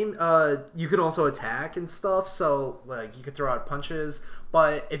 in the game, you can also attack and stuff. So like you could throw out punches,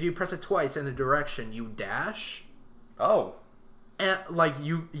 but if you press it twice in a direction, you dash. Oh. And like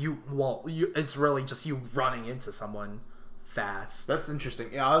it's really just you running into someone fast. That's interesting.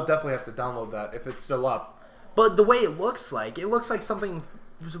 Yeah, I'll definitely have to download that if it's still up. But the way it looks like something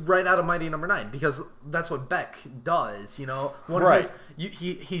right out of Mighty Number 9 because that's what Beck does. One Right. of his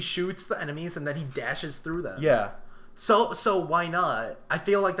he shoots the enemies and then he dashes through them. Yeah. So why not? I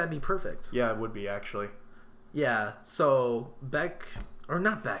feel like that'd be perfect. Yeah, it would be, actually. Yeah. So Beck or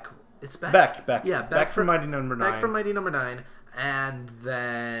not Beck? It's Beck. Beck. Yeah, Beck from Mighty Number 9. Beck from Mighty Number 9, and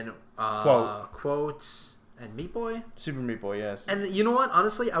then Quote and Meat Boy. Super Meat Boy, yes. And you know what?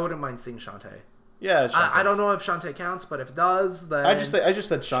 Honestly, I wouldn't mind seeing Shantae. Yeah, I don't know if Shantae counts, but if it does, then I just said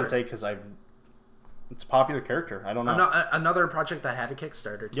Shantae because it's a popular character. I don't know. Another project that had a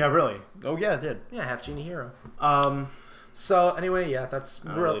Kickstarter. Too. Yeah, really. Oh yeah, it did. Yeah, Half Genie Hero. I So anyway, yeah, that's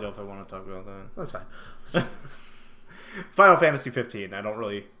don't really know if I want to talk about that. That's fine. Final Fantasy 15. I don't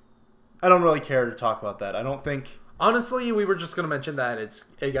really care to talk about that. I don't think. Honestly, we were just gonna mention that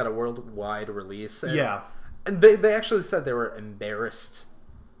it got a worldwide release. Yeah. And they actually said they were embarrassed.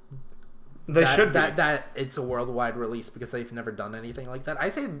 They should be. That it's a worldwide release because they've never done anything like that. I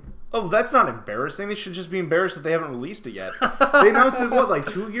say, Oh, that's not embarrassing. They should just be embarrassed that they haven't released it yet. They announced it, like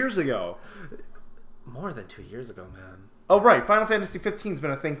 2 years ago? more than 2 years ago, man. Oh, right. Final Fantasy 15's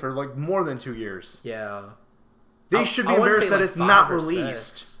been a thing for, like, more than 2 years. Yeah. They should be I wanna embarrassed say, that like, it's 5 not or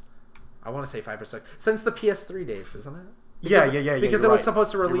released. 6. I want to say 5 or 6. Since the PS3 days, isn't it? Yeah. Because it you're was right.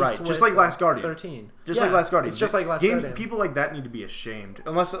 supposed to You're release right. Just with, like Last Guardian. 13. Just like Last Guardian. It's just like Last Games, Guardian. People like that need to be ashamed.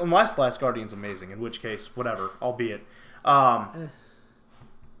 Unless Last Guardian's amazing, in which case, whatever, albeit.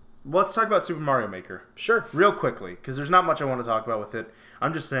 Let's talk about Super Mario Maker. Sure. Real quickly, because there's not much I want to talk about with it.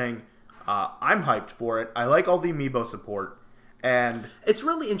 I'm just saying, I'm hyped for it. I like all the amiibo support. And it's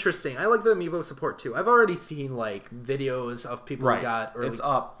really interesting. I like the amiibo support too. I've already seen like videos of people who got early. It's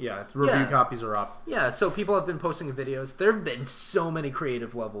up. Yeah, it's review copies are up. Yeah, so people have been posting videos. There have been so many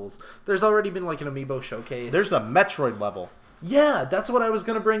creative levels. There's already been like an amiibo showcase. There's a Metroid level. Yeah, that's what I was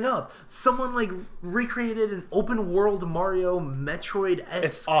gonna bring up. Someone like recreated an open world Mario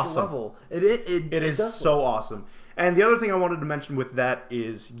Metroid-esque awesome. level. It is does so awesome. And the other thing I wanted to mention with that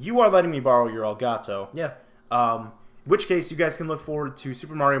is you are letting me borrow your Elgato. Yeah. Which case you guys can look forward to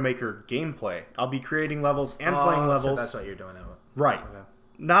Super Mario Maker gameplay. I'll be creating levels and playing levels. So that's what you're doing now. Right. Okay.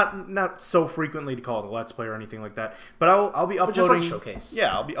 Not so frequently to call it a Let's Play or anything like that. But I'll be uploading. Just like showcase.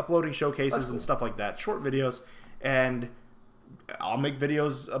 Yeah, I'll be uploading showcases That's cool. and stuff like that. Short videos. And I'll make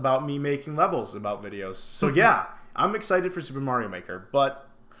videos about me making levels about videos. So yeah, I'm excited for Super Mario Maker. But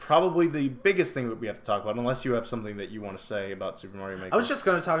probably the biggest thing that we have to talk about, unless you have something that you want to say about Super Mario Maker. I was just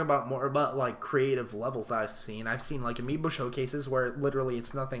going to talk about more about like creative levels that I've seen. I've seen like amiibo showcases where literally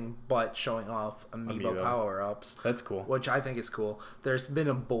it's nothing but showing off amiibo power-ups. That's cool. Which I think is cool. There's been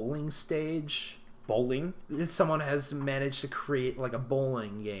a bowling stage. Bowling? Someone has managed to create like a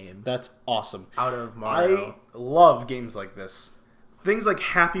bowling game. That's awesome. Out of Mario. I love games like this. Things like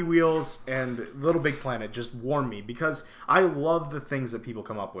Happy Wheels and Little Big Planet just warm me because I love the things that people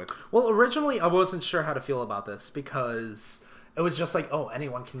come up with. Well, originally I wasn't sure how to feel about this because it was just like, oh,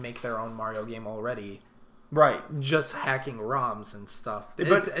 anyone can make their own Mario game already. Right. Just hacking ROMs and stuff.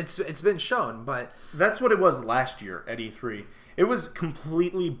 But it's been shown, but that's what it was last year at E3. It was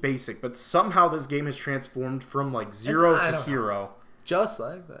completely basic, but somehow this game has transformed from like zero to hero. Just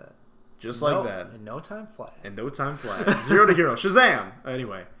like that. Just like that. In no time flat. In no time flat. Zero to hero. Shazam!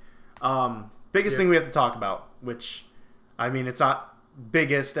 Anyway. Biggest thing we have to talk about, which, I mean, it's not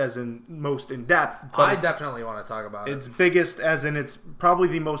biggest as in most in-depth, but I definitely want to talk about it. It's biggest as in it's probably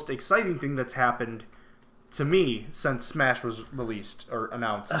the most exciting thing that's happened to me since Smash was released or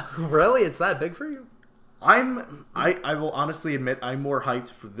announced. Really? It's that big for you? I will honestly admit I'm more hyped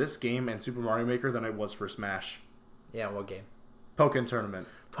for this game and Super Mario Maker than I was for Smash. Yeah, what game? Pokken Tournament.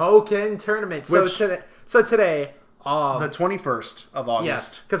 Pokken Tournament. So today, the 21st of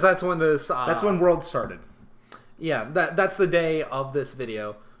August. Yeah, because that's when this. That's when World started. Yeah, that's the day of this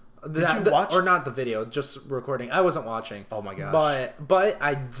video. Did you watch? Or not the video, just recording. I wasn't watching. Oh my gosh. But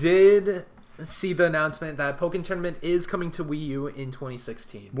I did see the announcement that Pokken Tournament is coming to Wii U in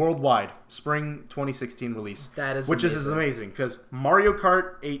 2016. Worldwide, spring 2016 release. That is which is amazing because Mario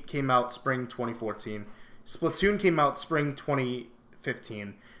Kart 8 came out spring 2014, Splatoon came out spring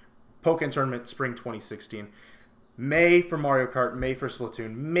 2015, Pokken Tournament spring 2016, May for Mario Kart, May for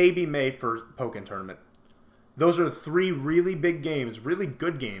Splatoon, maybe May for Pokken Tournament. Those are 3 really big games, really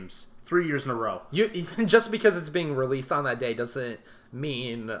good games, 3 years in a row. Just because it's being released on that day doesn't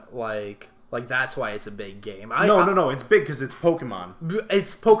mean like that's why it's a big game. No. It's big because it's Pokemon.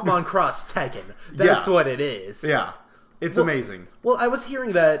 It's Pokemon Cross Tekken. That's what it is. Yeah. It's amazing. Well, I was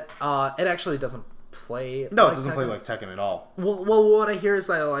hearing that it actually doesn't play. No, like it doesn't Tekken. play like Tekken at all. Well, what I hear is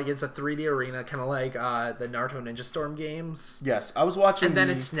that like it's a 3D arena, kind of like the Naruto Ninja Storm games. Yes, I was watching. And then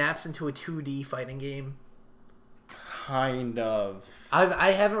it snaps into a 2D fighting game. Kind of.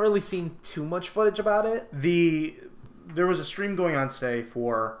 I haven't really seen too much footage about it. There was a stream going on today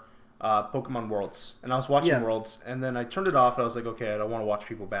for Pokemon Worlds, and I was watching Worlds, and then I turned it off. And I was like, okay, I don't want to watch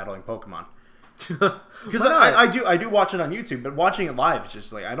people battling Pokemon because I do watch it on YouTube, but watching it live is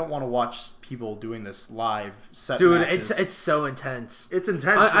just like I don't want to watch people doing this live set. Dude, matches. it's so intense. It's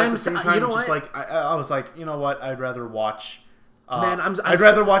intense. But at the same time, you know just what? like I was like, you know what? I'd rather watch. I'd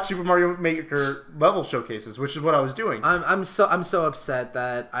rather watch Super Mario Maker level showcases, which is what I was doing. I'm so upset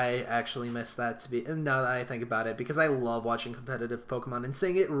that I actually missed that now that I think about it, because I love watching competitive Pokemon and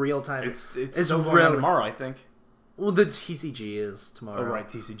seeing it real time. It's so going on tomorrow, I think. Well, the TCG is tomorrow. Oh right,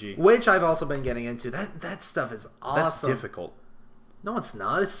 TCG, which I've also been getting into. That stuff is awesome. That's difficult. No, it's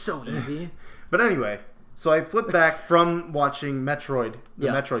not. It's so easy. But anyway, so I flipped back from watching Metroid,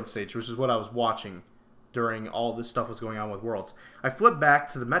 Metroid stage, which is what I was watching during all this stuff was going on with Worlds. I flipped back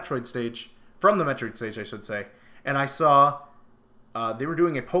to the Metroid stage, from the Metroid stage, I should say, and I saw they were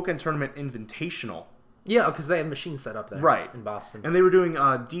doing a Pokken Tournament Invitational. Yeah, because they have machines set up there, right, in Boston. And they were doing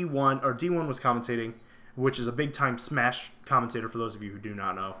D1, or D1 was commentating, which is a big-time Smash commentator for those of you who do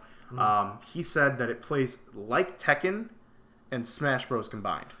not know. He said that it plays like Tekken and Smash Bros.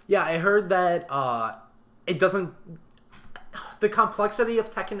 Combined. Yeah, I heard that it doesn't... The complexity of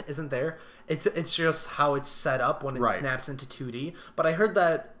Tekken isn't there. It's just how it's set up when it snaps into 2D. But I heard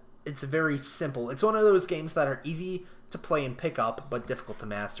that it's very simple. It's one of those games that are easy to play and pick up, but difficult to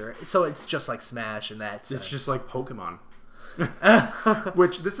master. So it's just like Smash in that sense. It's just like Pokemon.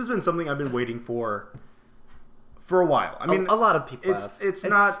 Which, this has been something I've been waiting for a while. I mean, a lot of people have. It's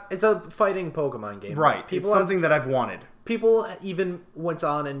a fighting Pokemon game. Right. It's something that I've wanted. People even went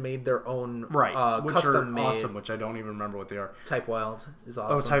on and made their own which custom are awesome, which I don't even remember what they are. Type Wild is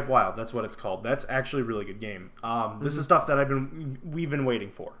awesome. Oh, Type Wild, that's what it's called. That's actually a really good game. This is stuff that we've been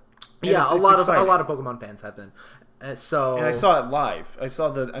waiting for. And yeah, a lot of Pokemon fans have been. And I saw it live. I saw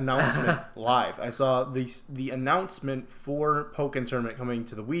the announcement live. I saw the announcement for Pokken Tournament coming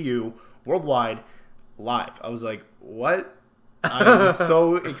to the Wii U worldwide live. I was like, what? I'm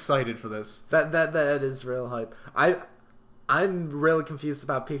so excited for this. That is real hype. I'm really confused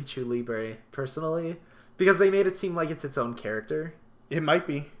about Pikachu Libre, personally, because they made it seem like it's its own character. It might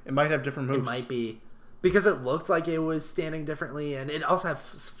be. It might have different moves. It might be. Because it looked like it was standing differently, and it also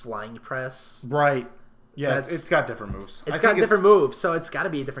has flying press. Right. Yeah, it's got different moves. It's got different moves, so it's got to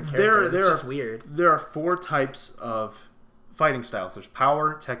be a different character. It's just weird. There are 4 types of fighting styles. There's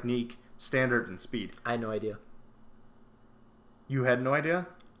power, technique, standard, and speed. I had no idea. You had no idea?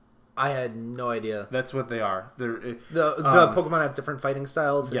 I had no idea. That's what they are. The Pokemon have different fighting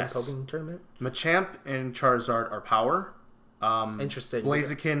styles in Pokken Tournament? Machamp and Charizard are power. Interesting.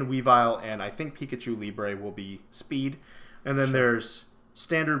 Blaziken, Weavile, and I think Pikachu Libre will be speed. And then there's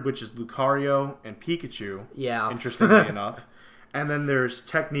standard, which is Lucario and Pikachu. Yeah. Interestingly enough. And then there's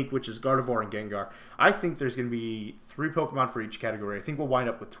technique, which is Gardevoir and Gengar. I think there's going to be 3 Pokemon for each category. I think we'll wind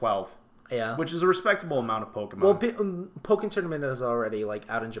up with 12. Yeah, which is a respectable amount of Pokemon. Well, Pokken Tournament is already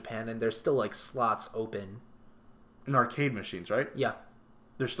out in Japan, and there's still slots open in arcade machines, right? Yeah,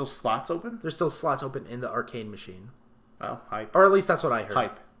 there's still slots open. There's still slots open in the arcade machine. Oh, hype! Or at least that's what I heard.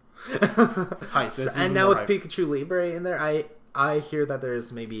 Hype. Hype. And now with Pikachu Libre in there, I hear that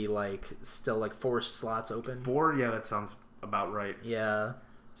there's maybe still 4 slots open. 4? Yeah, that sounds about right. Yeah.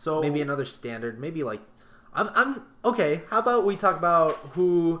 So maybe another standard. Maybe I'm okay. How about we talk about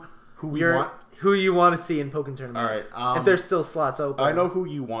who you want to see in Pokken Tournament? All right. If there's still slots open. I know who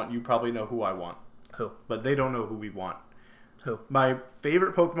you want. You probably know who I want. Who? But they don't know who we want. Who? My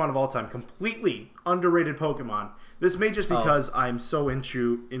favorite Pokemon of all time, completely underrated Pokemon. This may just because I'm so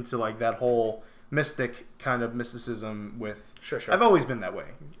into that whole mystic kind of mysticism with... Sure. I've always been that way.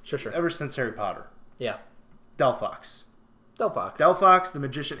 Sure. Ever since Harry Potter. Yeah. Delphox. Delphox. Delphox, the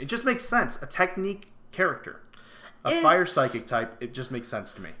magician. It just makes sense. A technique character. Fire psychic type. It just makes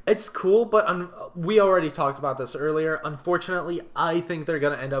sense to me. It's cool, but we already talked about this earlier. Unfortunately, I think they're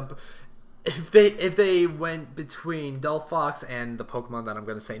going to end up... If they went between Delphox and the Pokemon that I'm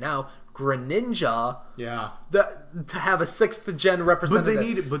going to say now, Greninja... Yeah. To have a 6th gen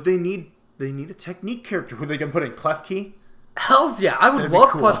representative... But they need a technique character who they can put in Klefki. Hells yeah, I would That'd be love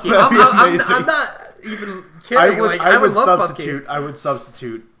cool. Klefki. I'm not even kidding. I would love Klefki. I would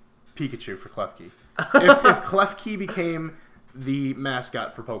substitute Pikachu for Klefki. if Klefki became the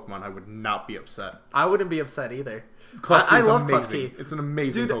mascot for Pokemon, I would not be upset. I wouldn't be upset either. I love amazing. Klefki. It's an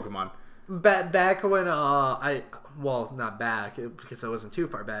amazing Pokemon. Back when not back because I wasn't too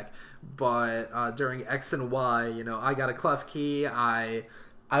far back, but during X and Y, you know, I got a Klefki.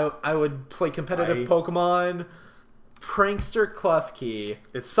 I would play competitive Pokemon. Prankster Klefki.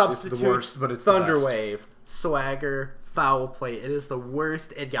 Substitute it's the worst, but it's Thunderwave. Swagger. Foul Play. It is the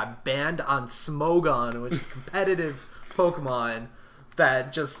worst. It got banned on Smogon, which is competitive Pokemon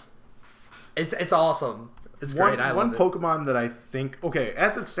that just it's awesome. It's great. I love it. One Pokemon that I think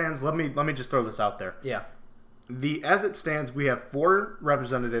as it stands, let me just throw this out there. Yeah. As it stands, we have 4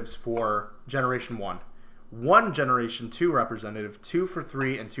 representatives for Generation 1. 1 Generation 2 representative, 2 for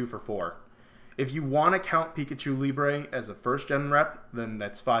 3, and 2 for 4. If you want to count Pikachu Libre as a first-gen rep, then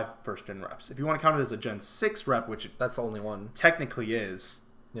that's 5 first-gen reps. If you want to count it as a Gen 6 rep, which that's the only one technically is,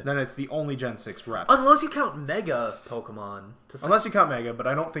 then it's the only Gen 6 rep. Unless you count Mega Pokemon. Unless you count Mega, but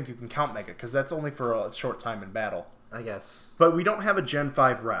I don't think you can count Mega, because that's only for a short time in battle. I guess. But we don't have a Gen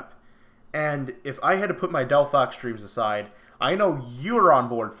 5 rep. And if I had to put my Delphox dreams aside, I know you're on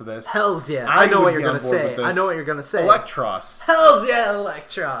board for this. Hells yeah. I know what you're going to say. I know what you're going to say. Electros. Hells yeah,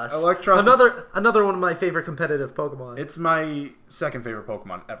 Electros. Electros another one of my favorite competitive Pokemon. It's my second favorite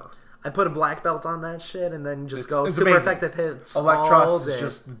Pokemon ever. I put a black belt on that shit and then just it's super amazing. Effective hits. Electros is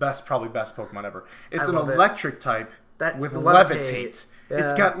just the probably best Pokemon ever. It's an electric type with levitate. Yeah.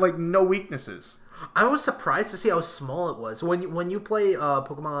 It's got like no weaknesses. I was surprised to see how small it was. When you play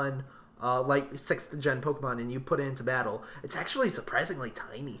Pokemon... like 6th gen Pokemon and you put it into battle, it's actually surprisingly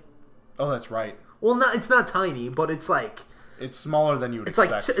tiny. Oh, that's right. Well, it's not tiny, but it's like... It's smaller than you would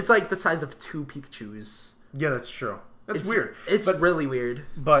expect. It's like the size of 2 Pikachus. Yeah, that's true. It's weird. It's really weird.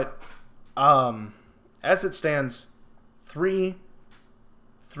 But, as it stands, 3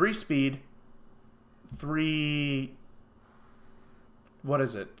 speed, 3... What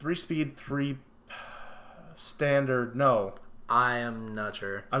is it? 3 speed, 3 standard... No. I am not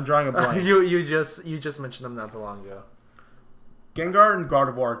sure. I'm drawing a blank. You just mentioned them not too long ago. Gengar and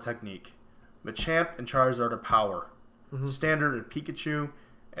Gardevoir are technique. Machamp and Charizard are power. Mm-hmm. Standard are Pikachu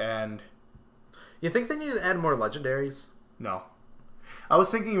and... You think they need to add more legendaries? No. I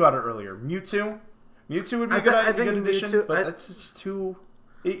was thinking about it earlier. Mewtwo would be a good addition, but that's just too...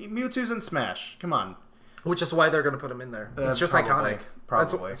 Mewtwo's in Smash. Come on. Which is why they're going to put him in there. It's just iconic.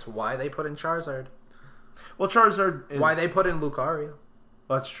 Probably. That's why they put in Charizard. Well, Charizard is... Why they put in Lucario.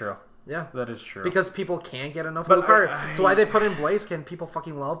 That's true. Yeah. That is true. Because people can't get enough Lucario. That's why they put in Blaziken. People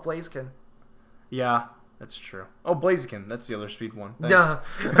fucking love Blaziken. Yeah, that's true. Oh, Blaziken. That's the other speed one. Yeah.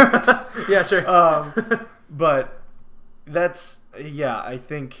 Yeah, sure. But that's... Yeah, I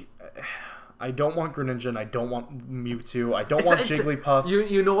think... I don't want Greninja and I don't want Mewtwo. I don't want Jigglypuff.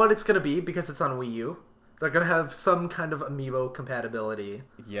 You know what it's going to be? Because it's on Wii U. They're going to have some kind of amiibo compatibility.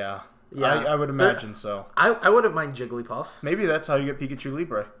 Yeah. Yeah, I would imagine so. I wouldn't mind Jigglypuff. Maybe that's how you get Pikachu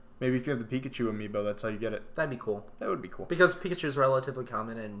Libre. Maybe if you have the Pikachu amiibo, that's how you get it. That'd be cool. That would be cool. Because Pikachu is relatively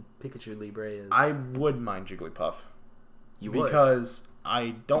common and Pikachu Libre is... I would mind Jigglypuff. You would? Because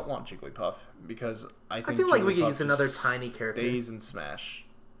I don't want Jigglypuff. Because I think feel like we could use another tiny character. Stays in Smash.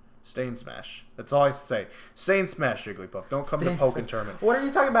 Stay in Smash. That's all I say. Stay in Smash, Jigglypuff. Don't come to Pokken Tournament. What are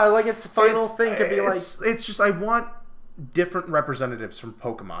you talking about? Like, its final thing could be like... It's just, I want different representatives from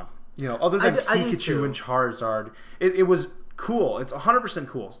Pokemon. You know, other than Pikachu and Charizard. It was cool. It's 100%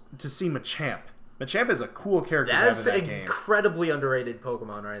 cool to see Machamp. Machamp is a cool character to have in that game. That's an incredibly underrated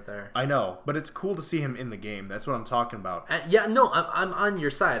Pokemon right there. I know, but it's cool to see him in the game. That's what I'm talking about. Yeah, no, I'm on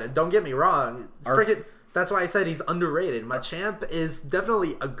your side. Don't get me wrong. That's why I said he's underrated. Machamp is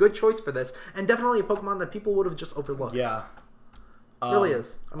definitely a good choice for this, and definitely a Pokemon that people would have just overlooked. Yeah. It really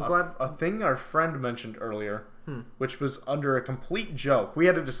is. I'm glad. A thing our friend mentioned earlier, which was under a complete joke. We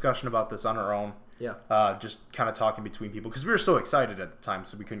had a discussion about this on our own. Yeah. Just kind of talking between people because we were so excited at the time,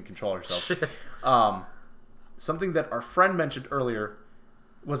 so we couldn't control ourselves. Something that our friend mentioned earlier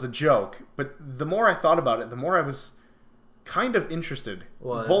was a joke, but the more I thought about it, the more I was kind of interested.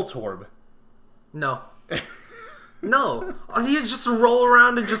 What? Voltorb. No. No. He'd just roll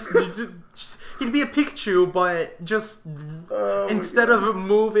around and just He'd be a Pikachu, but just Oh my instead God. of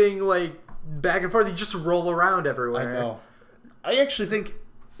moving like back and forth, he'd just roll around everywhere. I know. I actually think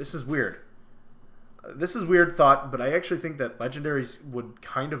this is weird. This is weird thought, but I actually think that legendaries would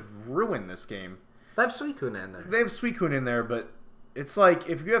kind of ruin this game. They have Suicune in there. They have Suicune in there, but it's like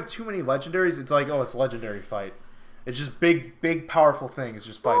if you have too many legendaries, it's like, oh, it's legendary fight. It's just big, powerful things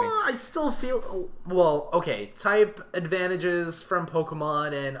just fighting. Well, I still feel... Well, okay, type advantages from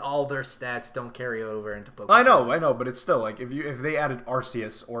Pokemon and all their stats don't carry over into Pokemon. I know, but it's still like if they added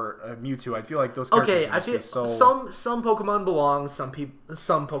Arceus or Mewtwo, I feel like those characters Okay, would I just be feel so... some Pokemon belong, some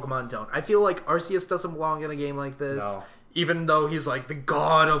Pokemon don't. I feel like Arceus doesn't belong in a game like this. No. Even though he's like the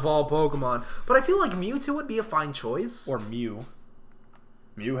god of all Pokemon. But I feel like Mewtwo would be a fine choice. Or Mew.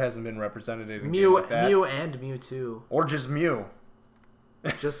 Mew hasn't been represented in a game Mew, like that. Mew and Mewtwo. Or just Mew.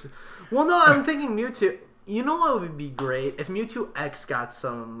 Just well, no, I'm thinking Mewtwo. You know what would be great if Mewtwo X got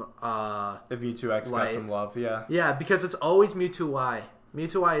some. If Mewtwo X got Light. some love, yeah. Yeah, because it's always Mewtwo Y.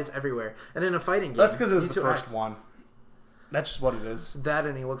 Mewtwo Y is everywhere, and in a fighting game, That's because it was the Mewtwo first X, one. That's just what it is. That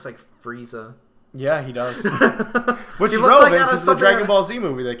and he looks like Frieza. Yeah, he does. Which He is looks like relevant out of because of the something Dragon out- Ball Z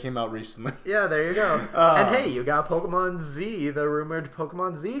movie that came out recently. Yeah, there you go. And hey, you got Pokemon Z, the rumored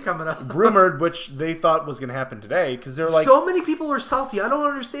Pokemon Z coming up. Rumored, which they thought was going to happen today, because they're like... So many people are salty. I don't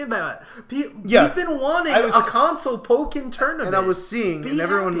understand that. Yeah, We've been wanting I was- a console Pokken tournament. And I was seeing, Be and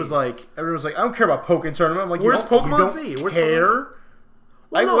everyone happy. was like, I don't care about Pokken Tournament. I'm like, Where's you don't Pokemon Z? Where's care? Pokemon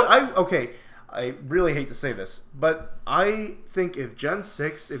Z? Well, no. Okay, I really hate to say this, but I think if Gen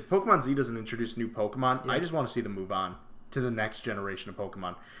 6, if Pokemon Z doesn't introduce new Pokemon, I just want to see them move on to the next generation of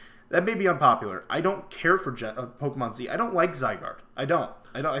Pokemon. That may be unpopular. I don't care for Pokemon Z. I don't like Zygarde. I don't.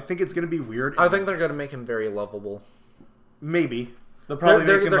 I think it's going to be weird. I think they're going to make him very lovable. Maybe. They'll probably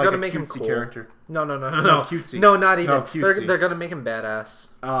They're make him like gonna a make him cutesy cool. character. No, cutesy. No, not even. No, cutesy. They're gonna make him badass.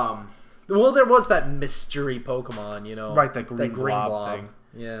 Um, Well, there was that mystery Pokemon, you know, Right, that green blob thing.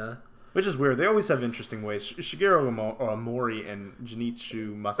 Yeah. Which is weird. They always have interesting ways. Shigeru Omori and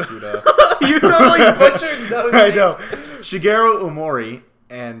Junichi Masuda. You totally butchered those. I know. Shigeru Omori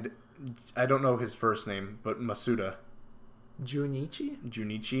and I don't know his first name, but Masuda.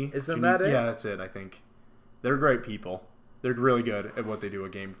 Junichi? Isn't that it? Yeah, that's it, I think. They're great people. They're really good at what they do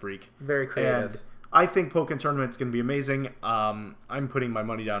at Game Freak. Very creative. And I think Pokken Tournament's going to be amazing. I'm putting my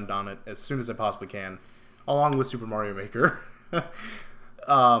money down on it as soon as I possibly can, along with Super Mario Maker.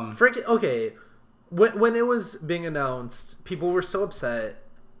 Freaking okay. When it was being announced, people were so upset.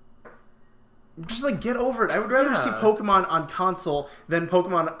 Just like get over it. I would rather see Pokemon on console than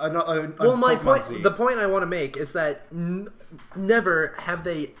Pokemon. Well, my Pokemon point, Z. the point I want to make is that never have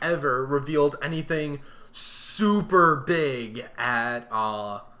they ever revealed anything super big at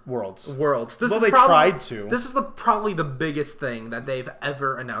Worlds. This Well, is they tried to. This is probably the biggest thing that they've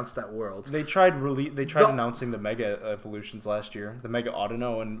ever announced at Worlds. They tried announcing the Mega Evolutions last year, the Mega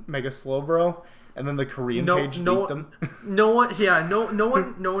Audino and Mega Slowbro, and then the Korean page leaked them. No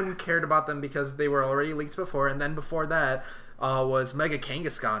one cared about them because they were already leaked before, and then before that was Mega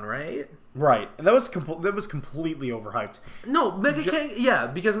Kangaskhan, right? Right, and that was completely overhyped. No,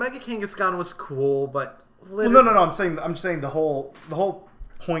 because Mega Kangaskhan was cool, but Well, no. I'm saying the whole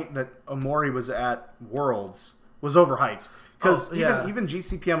point that Omori was at Worlds was overhyped because even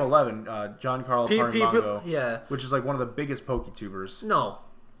GCPM 11, John Carlo Parimongo, which is like one of the biggest PokeTubers. No.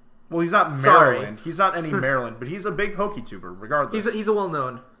 Well, he's not Maryland. He's not any Maryland, but he's a big PokeTuber, regardless. He's a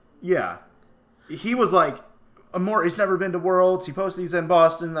well-known. Yeah. He was like, Omori's never been to Worlds. He posted he's in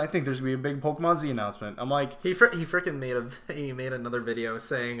Boston. I think there's going to be a big Pokemon Z announcement. I'm like... He freaking made another video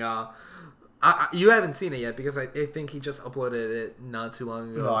saying, you haven't seen it yet because I think he just uploaded it not too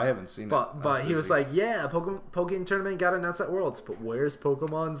long ago. No, I haven't seen it. But he was like, yeah, Pokemon Tournament got announced at Worlds, but where's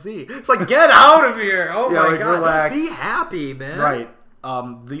Pokemon Z? It's like, get out of here! Oh my god. Relax. Be happy, man. Right.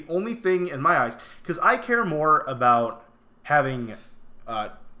 The only thing in my eyes, because I care more about having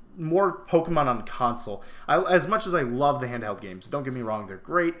more Pokemon on console. As much as I love the handheld games, don't get me wrong, they're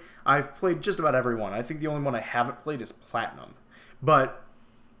great. I've played just about every one. I think the only one I haven't played is Platinum. But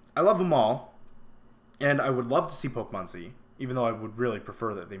I love them all, and I would love to see Pokemon Z, even though I would really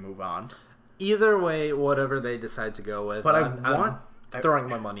prefer that they move on. Either way, whatever they decide to go with, But I'm throwing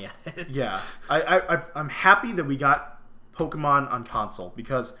my money at it. Yeah. I'm happy that we got Pokemon on console,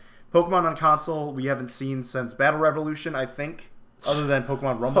 because Pokemon on console we haven't seen since Battle Revolution, I think, other than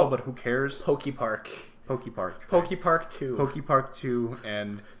Pokemon Rumble, but who cares? Poke Park. Pokepark 2. Pokepark 2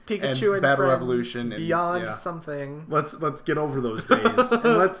 and Pikachu and Battle Friends, Revolution and Beyond yeah. something. Let's get over those days.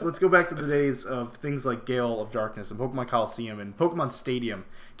 And let's go back to the days of things like Gale of Darkness and Pokemon Coliseum and Pokemon Stadium.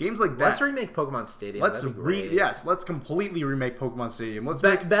 Games like that. Let's remake Pokemon Stadium. Let's completely remake Pokemon Stadium.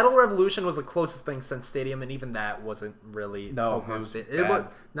 Battle Revolution was the closest thing since Stadium, and even that wasn't really Pokemon Stadium. It was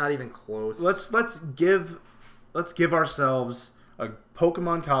not even close. Let's give ourselves a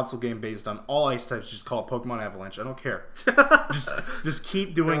Pokemon console game based on all ice types. Just call it Pokemon Avalanche. I don't care. just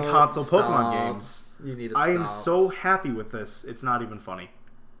keep doing console Pokemon games. You need to I am stop. so happy with this. It's not even funny.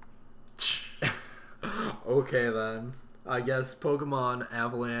 Okay then. I guess Pokemon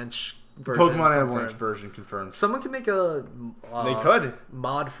Avalanche version confirmed. Someone can make a they could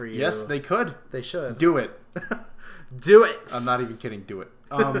mod for you. Yes, they could. They should. Do it. Do it. I'm not even kidding. Do it.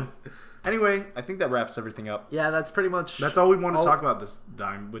 Anyway, I think that wraps everything up. Yeah, that's pretty much... That's all we want to talk about this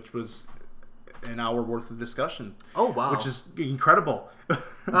time, which was an hour worth of discussion. Oh, wow. Which is incredible.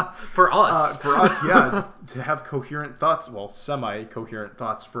 For us. Yeah. To have coherent thoughts, well, semi-coherent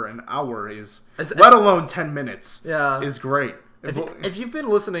thoughts for an hour is, let alone 10 minutes, is great. If you've been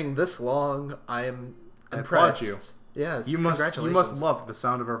listening this long, I am impressed. I applaud you. Yes, congratulations. You must love the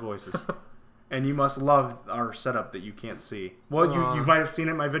sound of our voices. And you must love our setup that you can't see. Well, you might have seen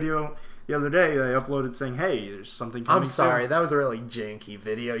it in my video the other day. I uploaded saying, "Hey, there's something coming." I'm sorry, that was a really janky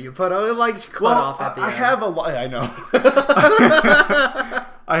video you put on. Cut off at the end. I know.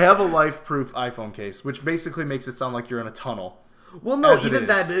 I have a life-proof iPhone case, which basically makes it sound like you're in a tunnel. Well, no, even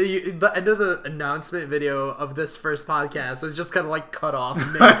that, the end of the announcement video of this first podcast was just kind of like cut off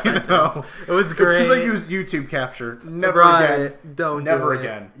mid-sentence. It was great. It's because I used YouTube Capture. Never again. Never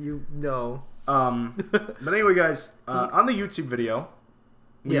again. You know. But anyway, guys, on the YouTube video,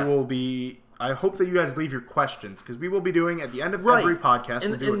 we will be... I hope that you guys leave your questions, because we will be doing, at the end of every podcast,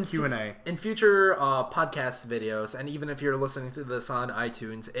 we'll do a Q&A. In future podcast videos, and even if you're listening to this on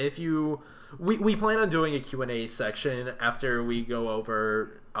iTunes, if you... We plan on doing a Q&A section after we go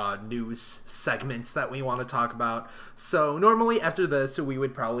over news segments that we want to talk about. So normally after this, we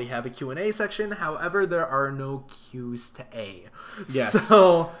would probably have a Q&A section. However, there are no Q's to A. Yes.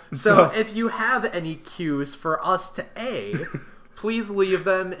 So if you have any Q's for us to A, please leave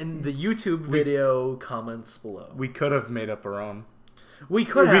them in the YouTube video comments below. We could have made up our own. We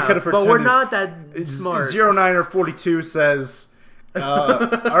could have, but we're not that smart. 09er42 says...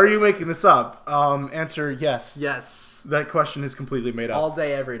 are you making this up? Answer yes. Yes. That question is completely made up. All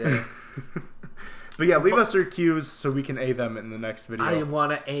day, every day. But yeah, leave us your cues so we can A them in the next video. I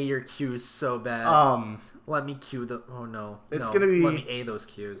want to A your cues so bad. Let me cue the... Oh, no. It's going to be... Let me A those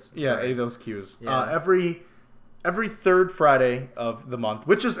cues. Yeah, A those cues. Yeah. Every third Friday of the month,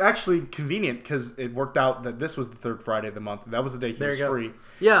 which is actually convenient because it worked out that this was the third Friday of the month. That was the day he was free.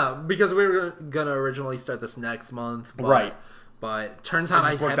 Yeah, because we were going to originally start this next month. Right. But turns out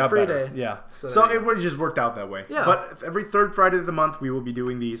I had a free day. Yeah. So it just worked out that way. Yeah. But every third Friday of the month, we will be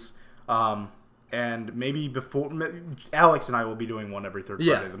doing these. And maybe before... Alex and I will be doing one every third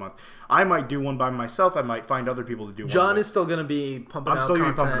Friday of the month. I might do one by myself. I might find other people to do one. John is still going to be pumping out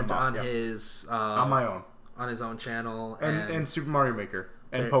content on his... on my own. On his own channel. And Super Mario Maker.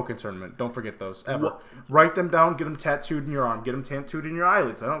 And Pokken Tournament. Don't forget those. Ever. Write them down. Get them tattooed in your arm. Get them tattooed in your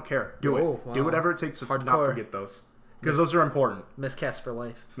eyelids. I don't care. Do it. Wow. Do whatever it takes to not forget those. Because those are important. Miscast for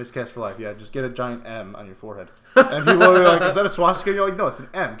life. Miscast for life, yeah. Just get a giant M on your forehead. And people are like, is that a swastika? You're like, no, it's an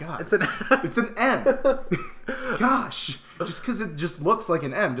M. God. It's an M. Gosh. Just because it just looks like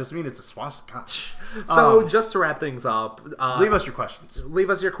an M doesn't mean it's a swastika. So just to wrap things up. Leave us your questions.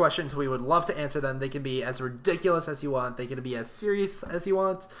 Leave us your questions. We would love to answer them. They can be as ridiculous as you want. They can be as serious as you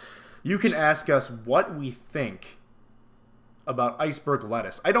want. You can ask us what we think about iceberg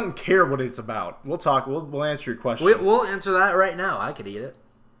lettuce. I don't care what it's about. We'll talk. We'll answer your question. We'll answer that right now. I could eat it.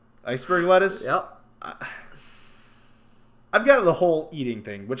 Iceberg lettuce? Yep. I've got the whole eating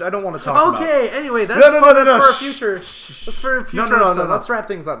thing, which I don't want to talk about. Okay. Anyway, that's for a future. That's for a future episode. Let's wrap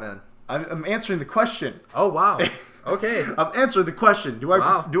things up, man. I'm answering the question. Oh wow. Okay. I'm answering the question. Do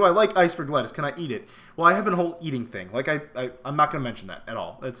I like iceberg lettuce? Can I eat it? Well, I have a whole eating thing. Like I'm not going to mention that at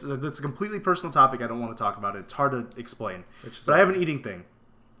all. It's a completely personal topic. I don't want to talk about it. It's hard to explain. But I have an eating thing.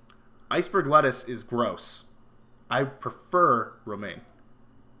 Iceberg lettuce is gross. I prefer romaine,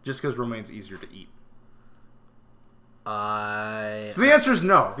 just because romaine's easier to eat. So the answer is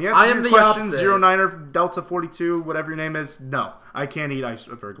no. The answer to your question, 09er Delta 42, whatever your name is, no. I can't eat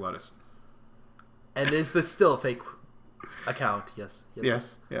iceberg lettuce. And is this still a fake account? Yes.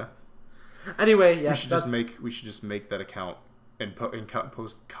 Yes. Yeah. Anyway, yeah. We should just make that account and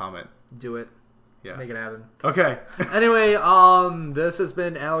post comment. Do it. Yeah. Make it happen. Okay. Anyway, this has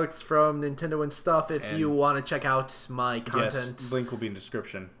been Alex from Nintendo and Stuff. If you want to check out my content, yes, link will be in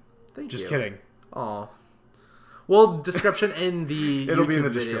description. Thank Just you. kidding. Oh. Well, description in the It'll YouTube be in the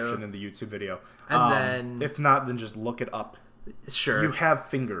video. description in the YouTube video. And then... if not, then just look it up. Sure. You have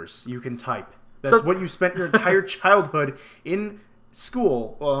fingers. You can type. That's what you spent your entire childhood in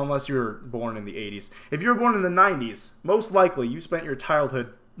school. Well, unless you were born in the 80s. If you were born in the 90s, most likely you spent your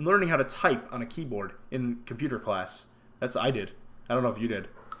childhood learning how to type on a keyboard in computer class. I did. I don't know if you did.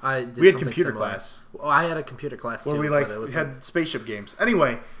 I did. We had something computer similar. class. Well, I had a computer class Where too. we but had spaceship games.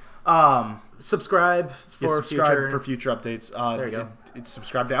 Anyway, subscribe for future updates. There you go.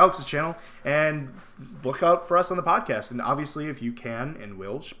 Subscribe to Alex's channel and look out for us on the podcast. And obviously, if you can and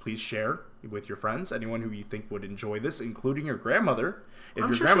will, please share with your friends, anyone who you think would enjoy this, including your grandmother. If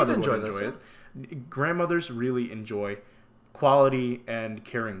your grandmother would enjoy it, grandmothers really enjoy quality and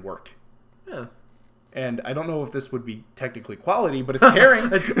caring work. Yeah. And I don't know if this would be technically quality, but it's caring.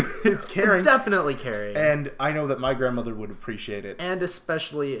 It's caring. Definitely caring. And I know that my grandmother would appreciate it. And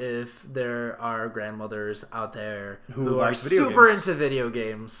especially if there are grandmothers out there who like are video super games. into video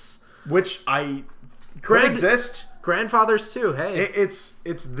games. Which could exist. Grandfathers too, hey. It's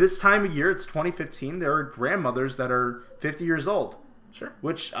this time of year, it's 2015. There are grandmothers that are 50 years old. Sure.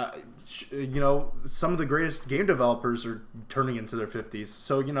 Which, some of the greatest game developers are turning into their 50s.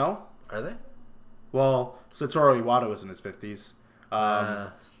 So, Are they? Well, Satoru Iwata was in his 50s.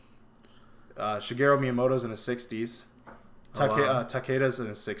 Shigeru Miyamoto's in his 60s. Takeda's in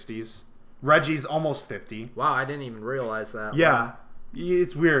his 60s. Reggie's almost 50. Wow, I didn't even realize that. Yeah. Wow.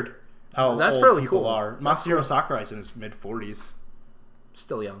 It's weird how That's old really people cool. are. Masahiro Sakurai's in his mid-40s.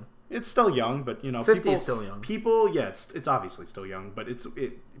 Still young. It's still young, but 50 people, is still young. People, yeah, it's obviously still young, but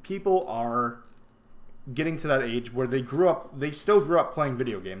people are getting to that age where they still grew up playing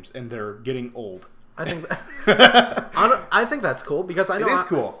video games, and they're getting old. I think I think that's cool because I know it is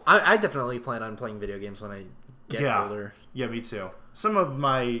cool. I definitely plan on playing video games when I get older. Yeah, me too. Some of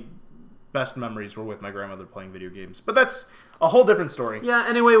my best memories were with my grandmother playing video games, but that's a whole different story. Yeah,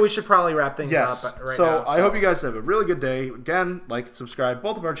 anyway, we should probably wrap things up right now. I hope you guys have a really good day. Again, like and subscribe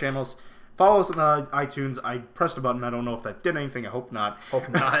both of our channels. Follow us on iTunes. I pressed a button. I don't know if that did anything. I hope not. Hope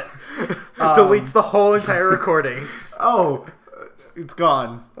not. Deletes the whole entire recording. Oh, it's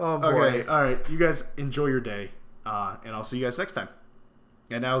gone. Oh, boy. Okay, all right. You guys enjoy your day, and I'll see you guys next time.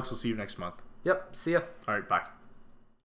 And Alex will see you next month. Yep, see ya. All right, bye.